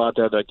of people out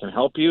there that can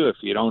help you if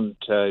you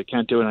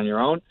can't do it on your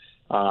own.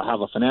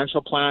 Have a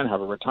financial plan, have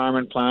a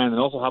retirement plan, and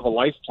also have a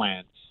life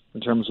plan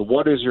in terms of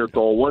what is your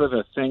goal, what are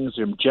the things,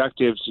 the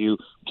objectives you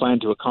plan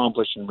to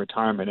accomplish in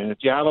retirement. And if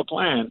you have a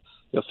plan,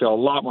 you'll feel a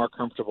lot more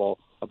comfortable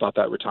about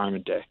that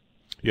retirement day.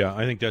 Yeah,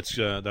 I think that's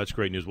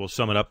great news. We'll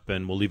sum it up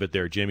and we'll leave it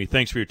there. Jamie,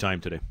 thanks for your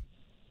time today.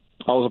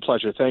 Always a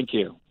pleasure. Thank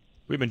you.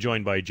 We've been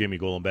joined by Jamie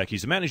Golombek.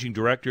 He's the Managing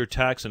Director,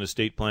 Tax and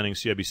Estate Planning,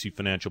 CIBC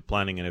Financial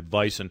Planning and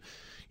Advice. And,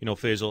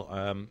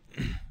 Faisal,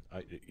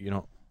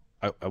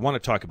 I want to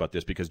talk about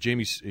this because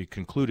Jamie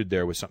concluded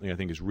there with something I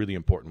think is really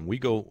important. We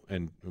go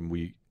and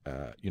we,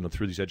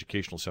 through these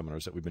educational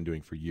seminars that we've been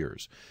doing for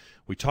years,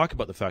 we talk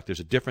about the fact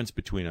there's a difference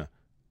between a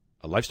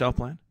lifestyle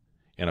plan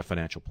and a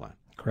financial plan.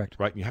 Correct.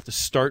 Right? And you have to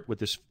start with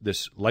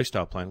this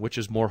lifestyle plan, which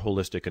is more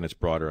holistic and it's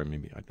broader. I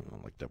mean, I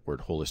don't like that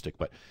word holistic,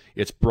 but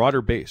it's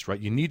broader based, right?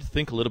 You need to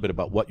think a little bit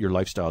about what your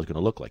lifestyle is going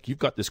to look like. You've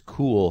got this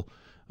cool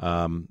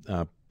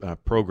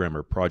program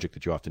or project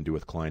that you often do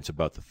with clients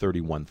about the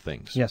 31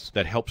 things. Yes.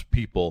 That helps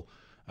people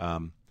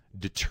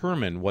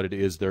determine what it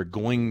is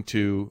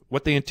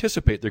what they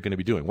anticipate they're going to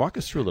be doing. Walk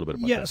us through a little bit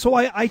about that. Yeah, so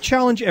I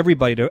challenge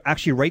everybody to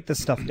actually write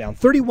this stuff down.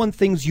 31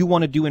 things you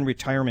want to do in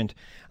retirement.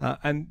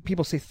 And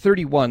people say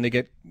 31, they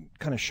get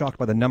kind of shocked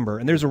by the number.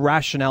 And there's a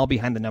rationale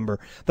behind the number.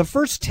 The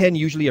first 10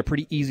 usually are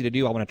pretty easy to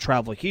do. I want to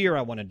travel here.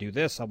 I want to do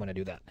this. I want to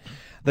do that.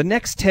 The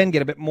next 10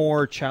 get a bit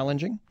more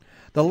challenging.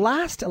 The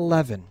last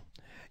 11,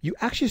 you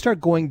actually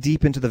start going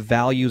deep into the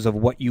values of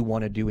what you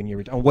want to do in your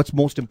retirement, what's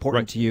most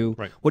important to you,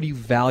 what do you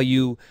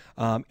value.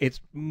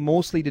 It's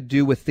mostly to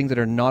do with things that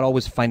are not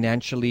always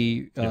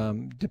financially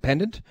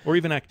dependent. Or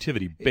even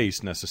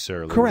activity-based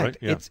necessarily. Correct.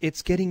 Right? Yeah.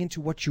 It's getting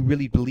into what you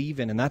really believe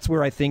in, and that's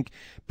where I think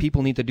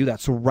people need to do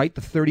that. So write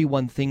the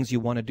 31 things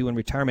you want to do in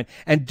retirement,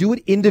 and do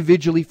it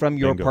individually from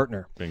your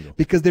partner. Bingo.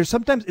 Because there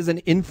sometimes is an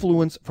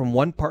influence from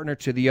one partner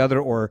to the other,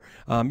 or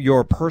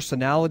your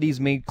personalities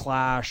may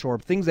clash, or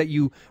things that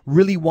you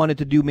really wanted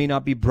to do may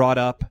not be brought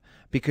up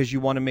because you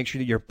want to make sure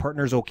that your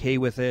partner's okay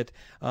with it.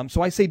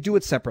 So I say do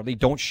it separately.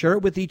 Don't share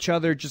it with each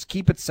other. Just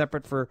keep it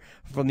separate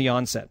from the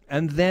onset.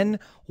 And then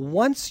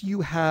once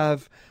you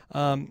have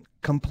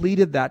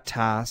completed that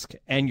task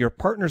and your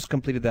partner's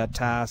completed that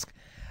task,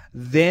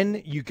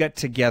 then you get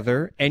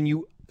together and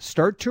you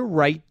start to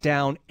write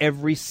down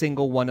every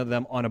single one of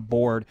them on a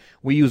board.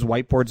 We use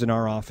whiteboards in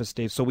our office,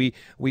 Dave. So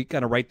we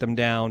kind of write them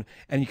down,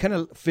 and you kind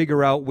of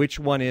figure out which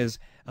one is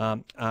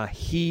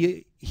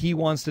he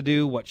wants to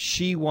do, what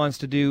she wants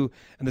to do,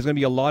 and there's going to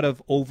be a lot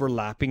of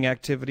overlapping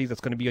activities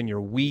that's going to be on your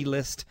we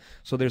list.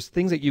 So there's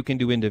things that you can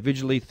do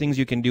individually, things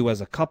you can do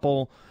as a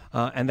couple,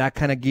 and that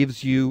kind of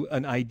gives you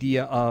an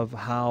idea of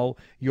how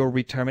your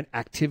retirement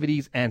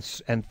activities and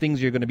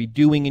things you're going to be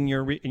doing in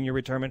your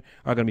retirement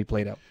are going to be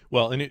played out.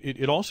 Well, and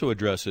it also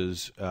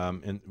addresses,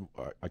 and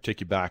I take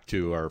you back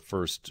to our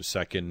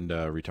second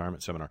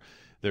retirement seminar.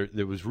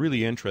 There was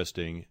really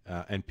interesting,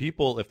 and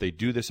people, if they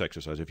do this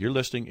exercise, if you're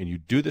listening and you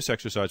do this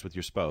exercise with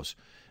your spouse,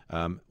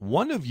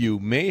 one of you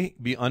may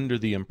be under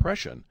the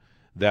impression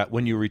that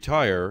when you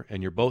retire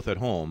and you're both at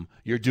home,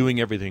 you're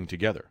doing everything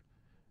together,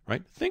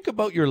 right? Think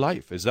about your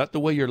life. Is that the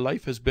way your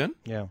life has been?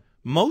 Yeah.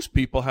 Most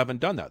people haven't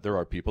done that. There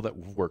are people that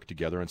work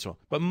together and so on.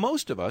 But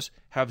most of us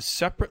have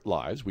separate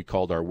lives. We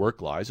called our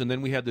work lives. And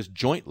then we had this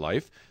joint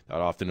life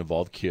that often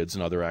involved kids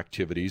and other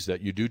activities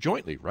that you do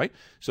jointly, right?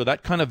 So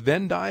that kind of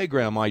Venn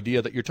diagram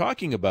idea that you're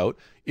talking about,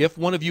 if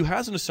one of you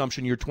has an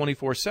assumption you're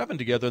 24/7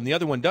 together and the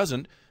other one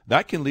doesn't,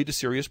 that can lead to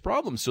serious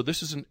problems. So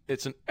this is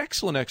it's an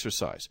excellent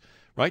exercise,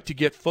 right? To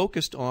get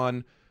focused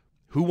on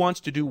who wants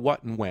to do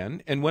what and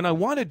when. And when I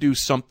want to do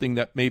something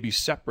that may be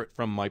separate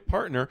from my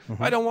partner,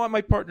 I don't want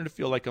my partner to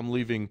feel like I'm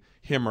leaving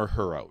him or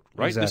her out,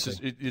 right?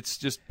 Exactly. It's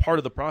just part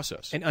of the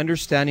process. And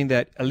understanding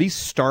that at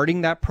least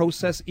starting that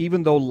process,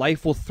 even though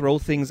life will throw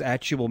things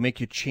at you, will make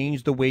you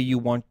change the way you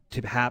want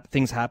to have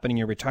things happen in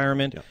your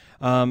retirement,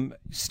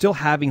 still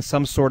having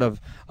some sort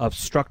of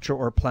structure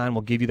or plan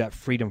will give you that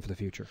freedom for the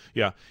future.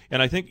 Yeah.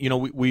 And I think,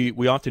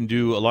 we often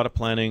do a lot of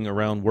planning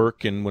around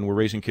work and when we're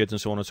raising kids and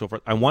so on and so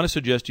forth. I want to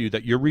suggest to you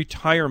that your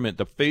retirement,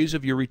 the phase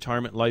of your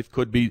retirement life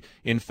could be,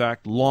 in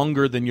fact,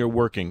 longer than you're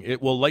working.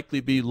 It will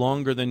likely be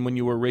longer than when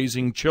you were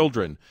raising children.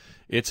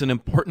 It's an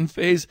important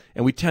phase,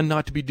 and we tend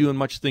not to be doing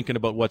much thinking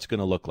about what's going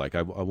to look like.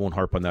 I won't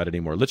harp on that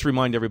anymore. Let's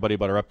remind everybody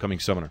about our upcoming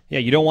seminar. Yeah,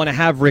 you don't want to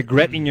have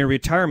regret in your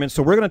retirement,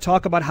 so we're going to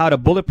talk about how to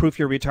bulletproof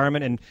your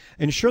retirement and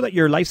ensure that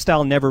your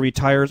lifestyle never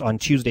retires on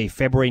Tuesday,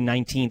 February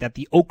 19th at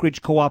the Oak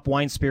Ridge Co-op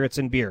Wine, Spirits,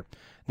 and Beer.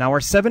 Now, our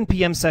 7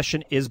 p.m.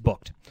 session is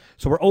booked,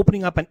 so we're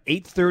opening up an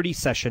 8:30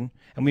 session,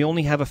 and we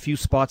only have a few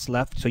spots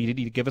left, so you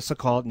need to give us a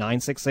call at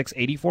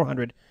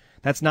 966-8400.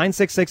 That's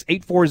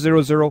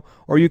 966-8400,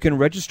 or you can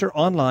register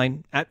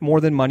online at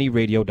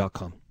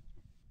morethanmoneyradio.com.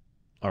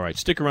 All right,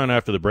 stick around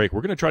after the break.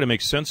 We're going to try to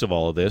make sense of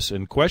all of this.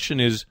 And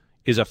question is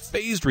a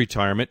phased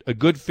retirement a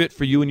good fit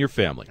for you and your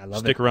family? I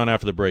love Stick around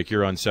after the break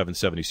here on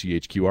 770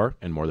 CHQR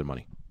and More Than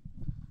Money.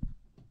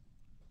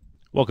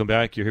 Welcome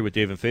back. You're here with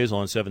Dave and Faisal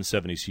on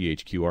 770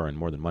 CHQR and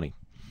More Than Money.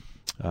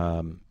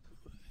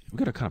 We've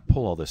got to kind of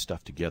pull all this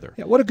stuff together.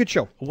 Yeah, what a good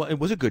show. Well, it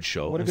was a good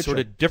show. What a good sort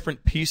show. of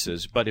different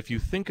pieces, but if you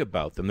think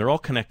about them, they're all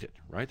connected,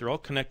 right? They're all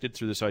connected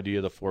through this idea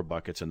of the 4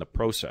 buckets and the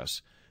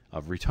process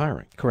of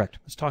retiring. Correct.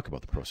 Let's talk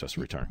about the process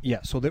of retiring.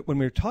 Yeah, so that when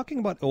we're talking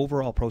about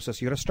overall process,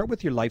 you got to start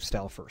with your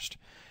lifestyle first.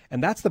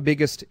 And that's the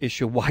biggest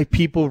issue why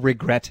people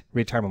regret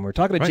retirement. We were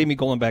talking to Jamie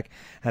Golenbeck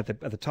at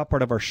the top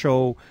part of our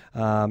show.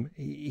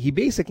 He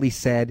basically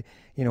said,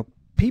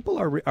 people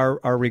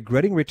are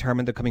regretting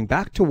retirement. They're coming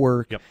back to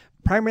work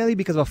primarily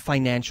because of a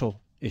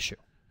financial issue.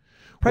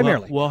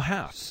 Primarily. Well,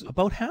 half.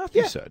 About half,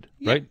 you said,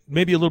 right?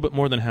 Maybe a little bit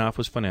more than half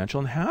was financial,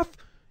 and half,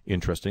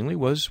 interestingly,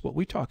 was what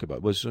we talk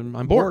about, was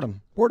I'm bored.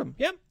 Boredom.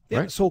 Yeah.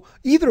 Right. So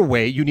either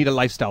way, you need a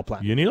lifestyle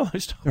plan. You need a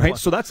lifestyle plan. Right?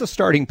 So that's the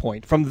starting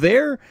point. From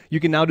there, you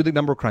can now do the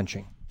number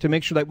crunching to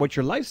make sure that what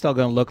your lifestyle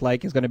going to look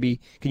like is going to be,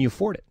 can you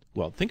afford it?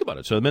 Well, think about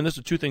it. So then there's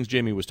the 2 things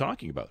Jamie was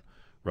talking about.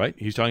 Right?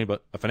 He's talking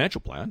about a financial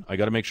plan. I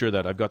got to make sure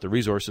that I've got the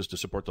resources to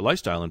support the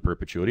lifestyle in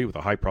perpetuity with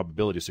a high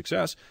probability of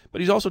success.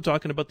 But he's also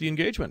talking about the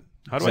engagement.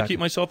 How do I keep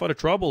myself out of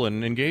trouble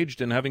and engaged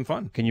and having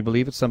fun? Can you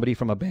believe it? Somebody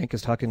from a bank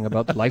is talking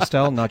about the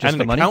lifestyle, not just and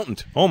the an money?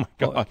 Accountant. Oh my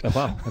God.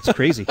 Wow, that's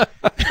crazy.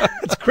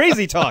 That's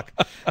crazy talk.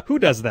 Who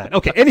does that?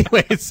 Okay.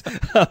 Anyways,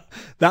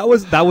 that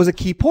was a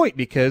key point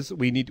because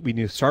we need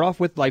to start off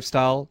with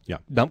lifestyle. Yeah.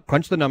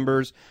 Crunch the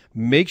numbers.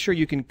 Make sure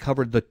you can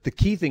cover the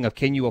key thing of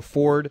can you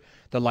afford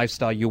the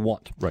lifestyle you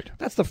want. Right.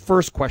 That's the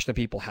first question that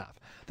people have.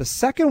 The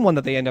second one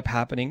that they end up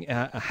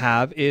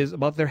have is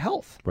about their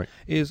health. Right.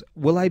 Is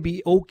will I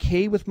be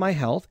okay with my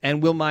health,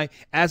 and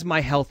as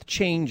my health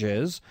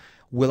changes,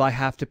 will I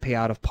have to pay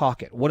out of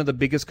pocket? One of the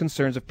biggest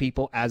concerns of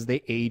people as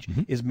they age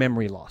is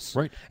memory loss.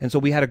 Right. And so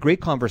we had a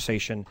great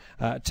conversation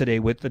today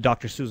with the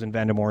Dr. Susan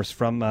Vandermoors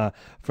from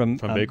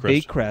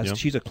Baycrest. Yeah.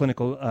 She's a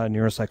clinical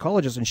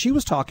neuropsychologist, and she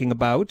was talking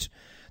about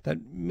that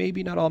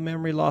maybe not all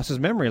memory loss is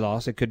memory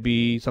loss. It could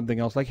be something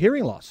else like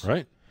hearing loss.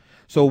 Right.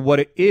 So what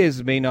it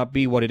is may not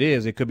be what it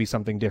is. It could be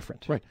something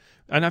different. Right.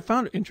 And I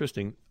found it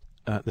interesting,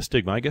 the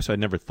stigma. I guess I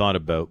never thought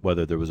about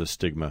whether there was a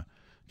stigma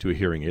to a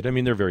hearing aid. I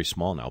mean, they're very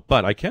small now.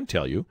 But I can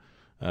tell you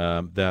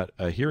that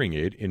a hearing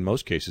aid, in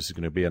most cases, is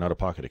going to be an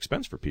out-of-pocket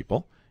expense for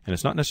people. And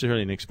it's not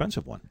necessarily an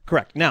expensive one.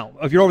 Correct. Now,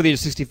 if you're over the age of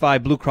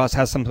 65, Blue Cross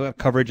has some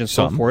coverage and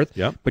so forth.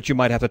 Yep. But you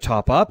might have to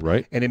top up.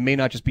 Right. And it may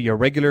not just be your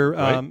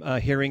regular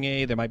hearing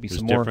aid. There might be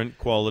some more different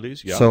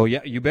qualities. Yeah. So,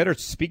 you better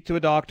speak to a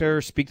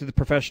doctor, speak to the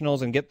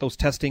professionals, and get those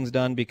testings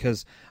done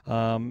because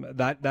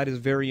that is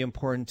very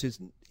important. To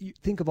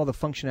think of all the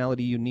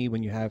functionality you need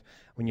when you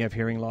have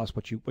hearing loss,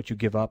 what you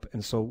give up,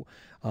 and so.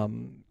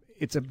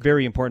 It's a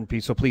very important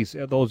piece. So please,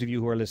 those of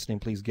you who are listening,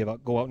 please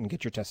go out and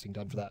get your testing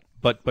done for that.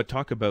 But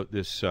talk about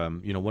this,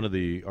 one of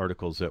the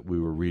articles that we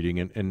were reading,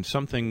 and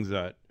some things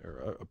that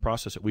a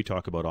process that we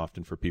talk about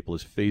often for people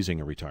is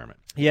phasing a retirement.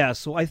 Yeah,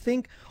 so I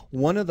think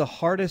one of the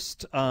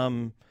hardest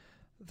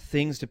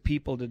things to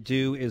people to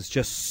do is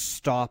just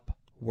stop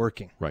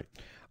working. Right.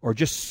 Or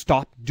just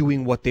stop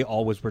doing what they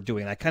always were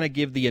doing. I kind of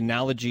give the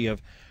analogy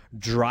of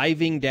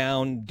driving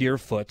down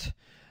Deerfoot,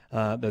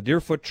 the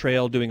Deerfoot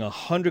Trail, doing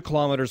 100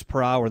 kilometers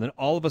per hour. Then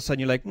all of a sudden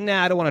you're like,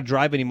 nah, I don't want to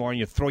drive anymore. And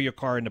you throw your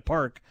car in the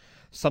park.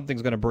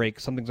 Something's going to break.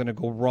 Something's going to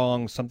go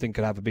wrong. Something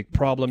could have a big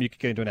problem. You could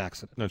get into an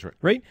accident. That's right.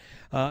 Right?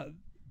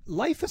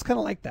 life is kind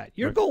of like that.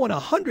 You're going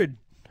 100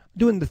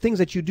 doing the things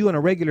that you do on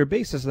a regular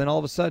basis, and then all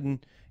of a sudden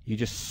you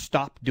just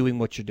stop doing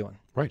what you're doing.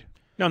 Right.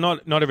 Now,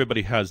 not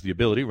everybody has the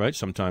ability, right?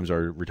 Sometimes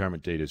our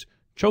retirement date is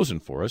chosen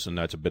for us, and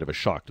that's a bit of a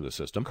shock to the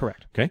system.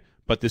 Correct. Okay.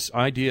 But this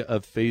idea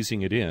of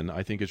phasing it in,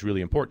 I think, is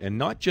really important, and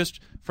not just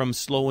from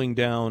slowing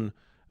down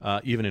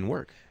even in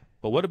work.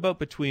 But what about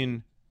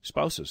between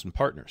spouses and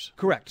partners?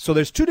 Correct. So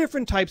there's two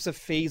different types of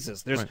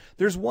phases.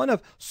 There's one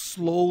of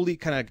slowly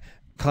kind of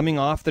coming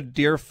off the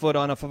deer foot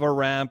off of a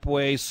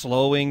rampway,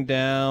 slowing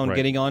down,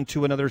 getting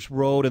onto another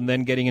road, and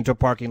then getting into a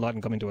parking lot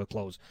and coming to a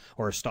close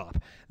or a stop.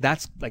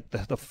 That's like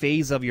the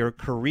phase of your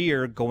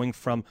career going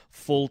from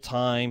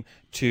full-time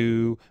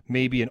to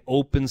maybe an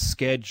open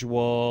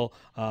schedule,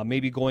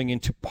 maybe going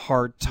into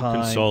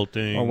part-time.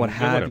 Consulting. Or what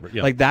have you.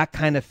 Yeah. Like that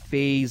kind of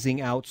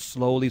phasing out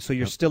slowly. So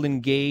you're still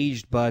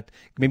engaged, but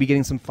maybe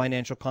getting some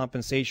financial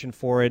compensation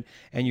for it,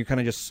 and you're kind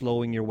of just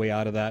slowing your way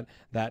out of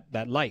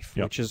that life,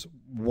 which is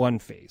one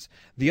phase.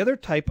 The other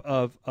type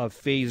of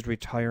phased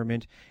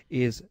retirement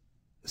is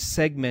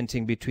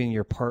segmenting between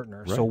your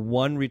partners. Right. So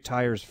one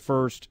retires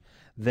first,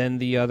 then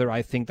the other.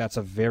 I think that's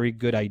a very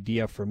good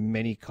idea for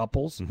many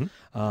couples,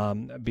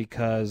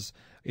 because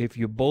if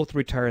you both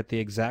retire at the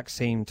exact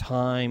same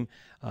time,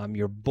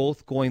 you're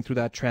both going through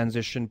that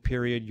transition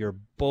period, you're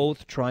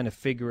both trying to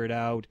figure it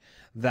out,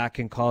 that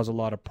can cause a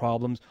lot of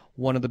problems.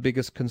 One of the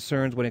biggest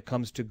concerns when it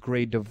comes to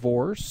gray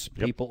divorce,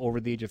 people over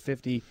the age of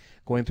 50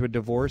 going through a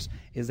divorce,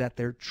 is that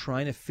they're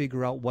trying to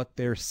figure out what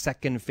their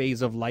second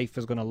phase of life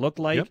is going to look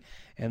like,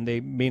 and they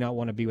may not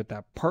want to be with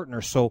that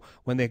partner. So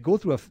when they go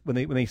through when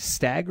they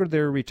stagger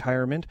their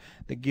retirement,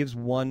 that gives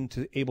one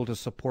to able to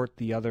support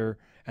the other,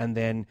 and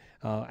then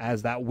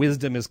as that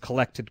wisdom is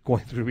collected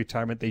going through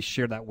retirement, they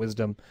share that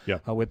wisdom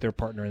with their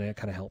partner, and that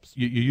kind of helps.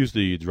 You use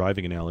the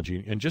driving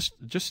analogy, and just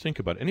think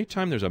about it.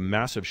 Anytime there's a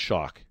massive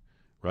shock,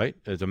 right?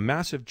 There's a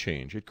massive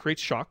change. It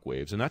creates shock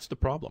waves, and that's the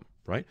problem,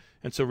 right?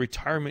 And so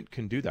retirement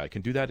can do that. It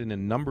can do that in a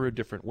number of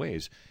different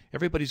ways.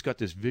 Everybody's got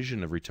this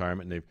vision of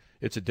retirement, and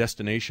it's a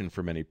destination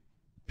for many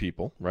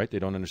people, right? They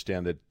don't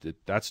understand that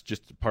that's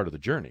just part of the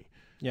journey,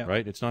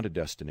 right? It's not a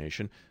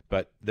destination,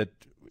 but that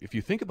if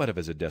you think about it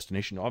as a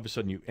destination, all of a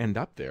sudden you end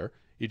up there,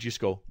 you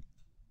just go,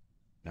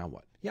 now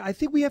what? Yeah, I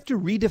think we have to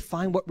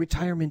redefine what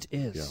retirement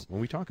is. Yeah,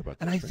 when we talk about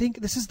this. And I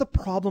think this is the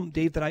problem,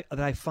 Dave, that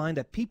I find,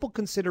 that people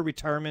consider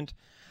retirement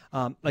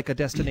like a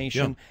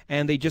destination,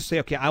 and they just say,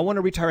 okay, I want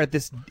to retire at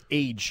this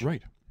age.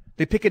 Right.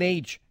 They pick an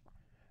age.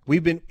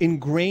 We've been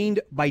ingrained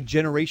by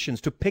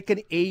generations to pick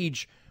an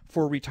age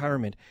for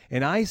retirement.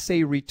 And I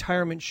say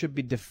retirement should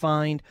be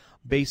defined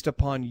based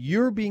upon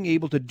your being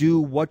able to do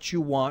what you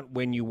want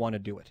when you want to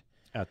do it.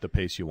 At the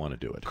pace you want to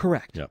do it.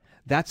 Correct. Yep.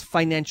 That's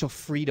financial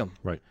freedom.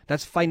 Right.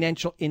 That's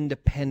financial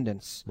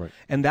independence. Right.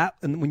 And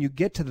when you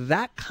get to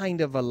that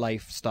kind of a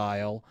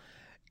lifestyle,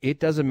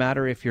 it doesn't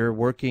matter if you're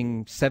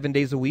working 7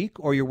 days a week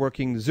or you're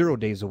working 0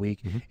 days a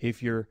week.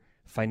 If you're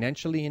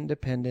financially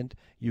independent,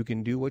 you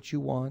can do what you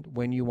want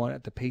when you want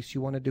at the pace you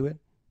want to do it.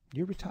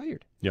 You're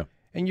retired. Yeah.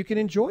 And you can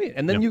enjoy it.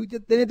 And then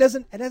then it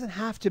doesn't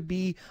have to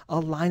be a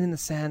line in the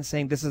sand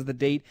saying this is the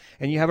date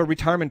and you have a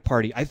retirement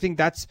party. I think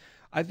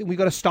we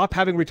got to stop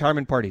having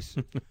retirement parties.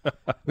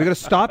 We got to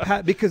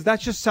stop because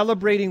that's just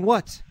celebrating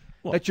what?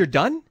 Well, that you're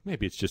done?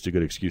 Maybe it's just a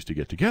good excuse to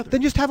get together.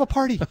 Then just have a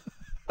party.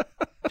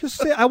 Just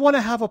say, I want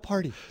to have a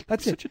party.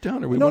 That's Such it. a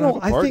downer. We want to have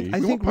a party. I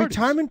think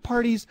retirement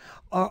parties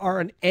are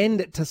an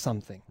end to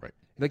something. Right.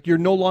 Like you're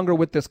no longer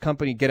with this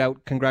company. Get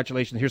out.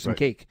 Congratulations. Here's some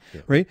cake.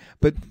 Yeah. Right.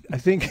 But I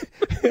think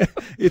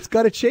it's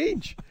got to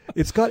change.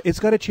 It's got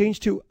to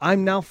change to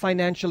I'm now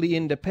financially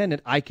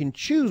independent. I can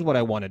choose what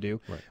I want to do.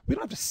 Right. We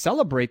don't have to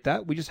celebrate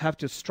that. We just have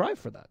to strive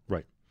for that.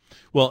 Right.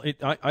 Well,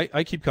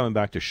 I keep coming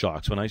back to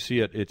shocks. When I see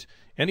it, it's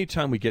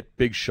anytime we get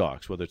big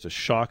shocks, whether it's a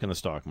shock in the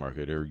stock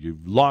market or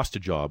you've lost a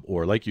job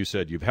or, like you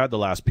said, you've had the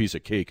last piece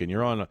of cake and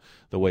you're on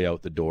the way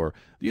out the door.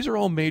 These are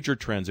all major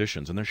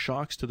transitions, and they're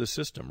shocks to the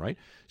system, right?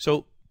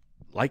 So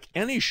like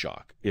any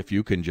shock, if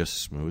you can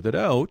just smooth it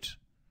out,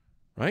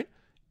 right,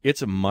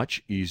 it's a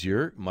much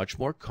easier, much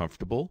more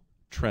comfortable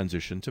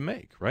transition to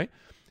make, right?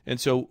 And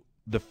so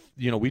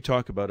we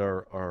talk about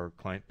our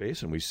client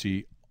base, and we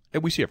see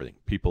everything.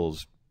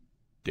 People's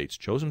dates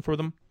chosen for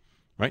them,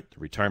 right? The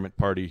retirement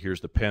party,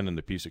 here's the pen and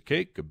the piece of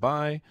cake,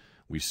 goodbye.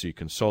 We see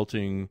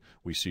consulting.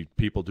 We see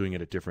people doing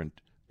it at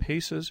different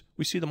paces.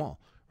 We see them all,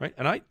 right?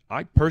 And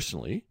I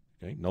personally,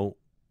 no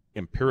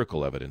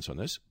empirical evidence on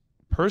this,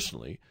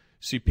 personally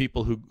see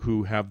people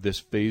who have this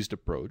phased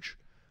approach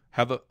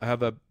have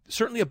a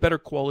certainly a better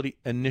quality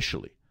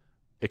initially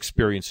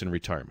experience in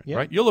retirement,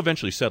 right? You'll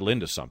eventually settle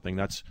into something.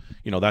 That's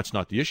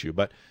not the issue,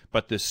 but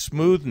the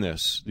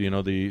smoothness,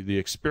 the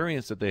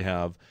experience that they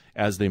have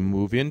as they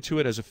move into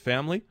it as a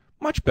family,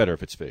 much better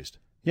if it's phased.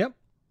 Yep.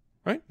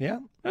 Right? Yeah.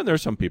 And there are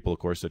some people, of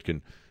course, that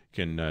can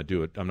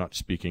do it. I'm not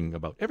speaking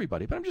about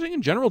everybody, but I'm just saying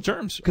in general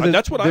terms.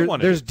 That's what I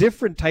want to do. There's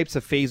different types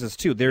of phases,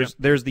 too.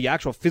 There's the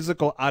actual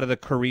physical out of the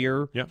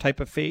career type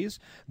of phase.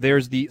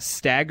 There's the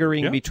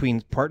staggering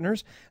between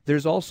partners.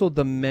 There's also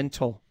the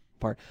mental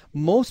part.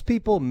 Most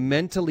people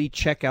mentally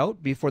check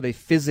out before they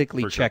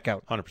physically check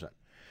out. 100%.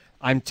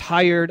 I'm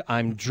tired.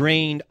 I'm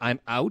drained. I'm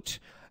out.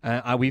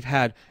 We've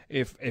had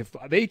if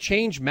they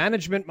change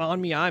management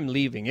on me, I'm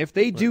leaving. If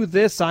they do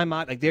this, I'm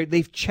out. Like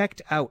they've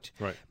checked out.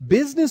 Right.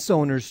 Business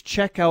owners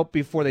check out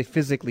before they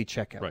physically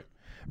check out. Right.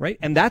 Right.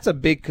 And that's a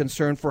big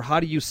concern for how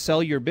do you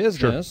sell your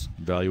business. Sure.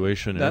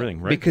 Valuation and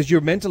everything, right? Because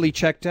you're mentally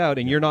checked out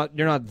and you're not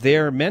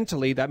there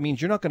mentally. That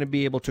means you're not going to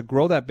be able to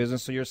grow that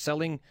business. So you're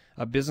selling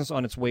a business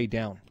on its way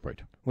down. Right.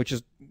 Which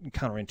is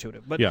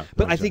counterintuitive. But Yeah,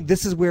 I think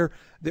this is where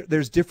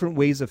there's different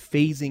ways of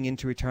phasing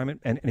into retirement.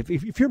 And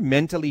if you're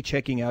mentally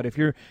checking out, if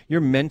you're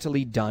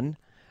mentally done,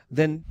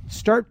 then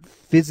start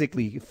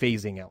physically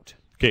phasing out.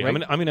 Okay, right?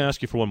 I'm going to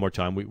ask you for one more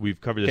time. We've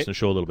covered this in the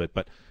show a little bit,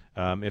 but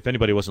if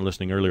anybody wasn't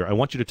listening earlier, I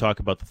want you to talk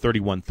about the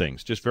 31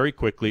 things, just very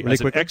quickly, as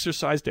an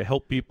exercise to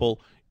help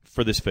people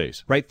for this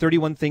phase. Right,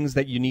 31 things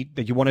that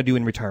you want to do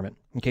in retirement.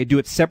 Okay, do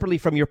it separately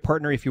from your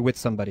partner if you're with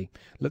somebody.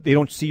 They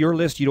don't see your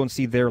list, you don't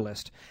see their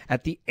list.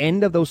 At the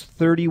end of those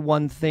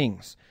 31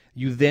 things,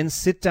 you then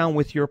sit down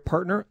with your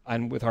partner,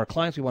 and with our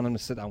clients, we want them to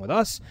sit down with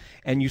us,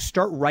 and you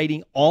start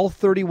writing all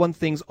 31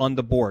 things on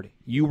the board.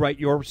 You write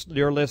your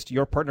list,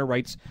 your partner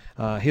writes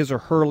his or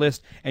her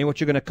list, and what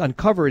you're going to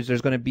uncover is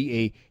there's going to be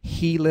a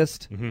he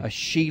list, a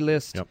she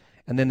list,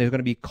 and then there's going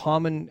to be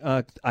common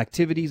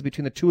activities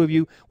between the two of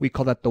you. We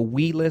call that the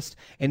we list,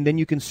 and then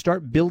you can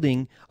start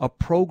building a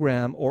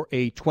program or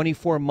a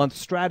 24-month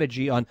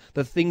strategy on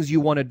the things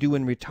you want to do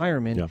in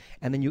retirement,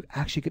 and then you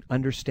actually can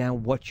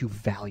understand what you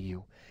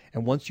value.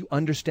 And once you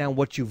understand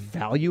what you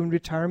value in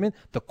retirement,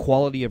 the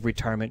quality of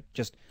retirement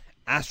just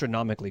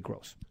astronomically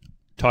grows.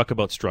 Talk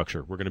about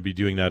structure. We're going to be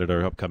doing that at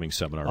our upcoming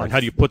seminar. Right?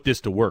 How do you put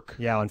this to work?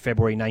 Yeah, on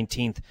February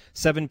 19th,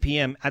 7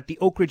 p.m. at the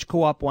Oak Ridge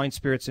Co-op Wine,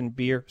 Spirits, and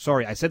Beer.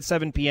 Sorry, I said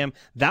 7 p.m.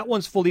 That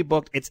one's fully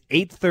booked. It's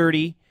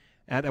 8:30.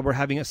 And we're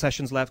having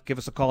sessions left. Give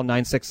us a call,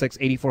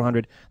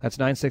 966-8400. That's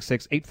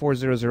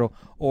 966-8400.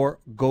 Or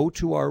go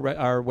to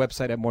our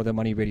website at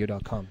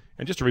morethanmoneyradio.com.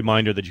 And just a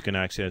reminder that you can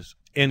access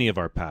any of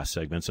our past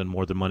segments on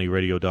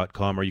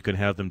morethanmoneyradio.com, or you can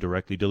have them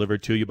directly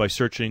delivered to you by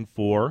searching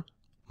for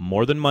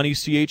More Than Money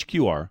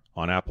CHQR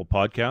on Apple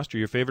Podcast or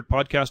your favorite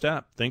podcast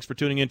app. Thanks for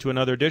tuning in to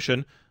another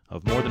edition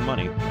of More Than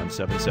Money on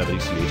 770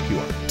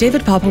 CHQR.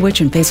 David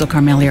Popowich and Faisal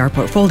Carmeli are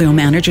portfolio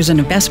managers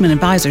and investment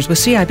advisors with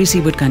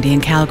CIBC Wood Gundy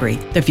in Calgary.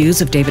 The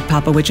views of David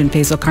Popowich and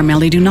Faisal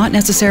Carmeli do not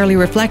necessarily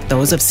reflect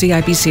those of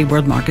CIBC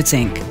World Markets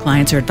Inc.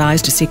 Clients are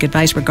advised to seek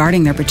advice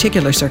regarding their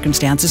particular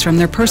circumstances from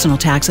their personal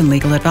tax and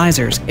legal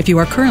advisors. If you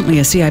are currently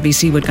a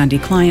CIBC Wood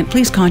Gundy client,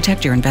 please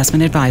contact your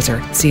investment advisor.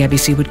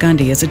 CIBC Wood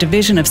Gundy is a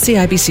division of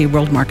CIBC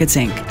World Markets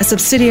Inc., a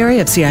subsidiary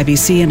of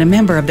CIBC and a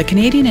member of the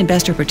Canadian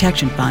Investor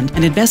Protection Fund,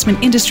 an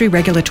investment industry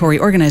regulatory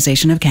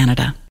organization of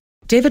Canada.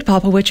 David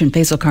Popowich and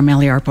Faisal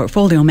Carmeli are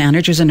portfolio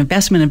managers and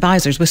investment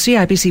advisors with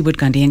CIBC Wood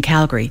Gundy in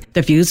Calgary.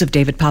 The views of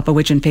David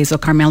Popowich and Faisal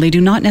Carmeli do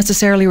not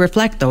necessarily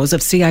reflect those of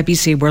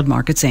CIBC World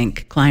Markets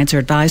Inc. Clients are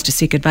advised to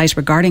seek advice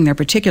regarding their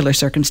particular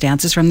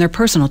circumstances from their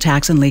personal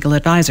tax and legal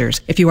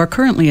advisors. If you are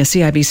currently a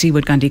CIBC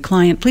Wood Gundy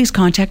client, please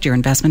contact your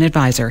investment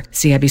advisor.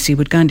 CIBC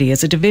Wood Gundy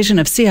is a division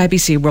of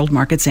CIBC World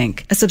Markets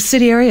Inc., a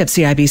subsidiary of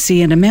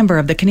CIBC and a member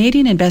of the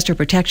Canadian Investor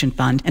Protection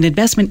Fund, an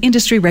investment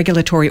industry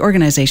regulatory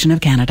organization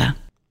of Canada.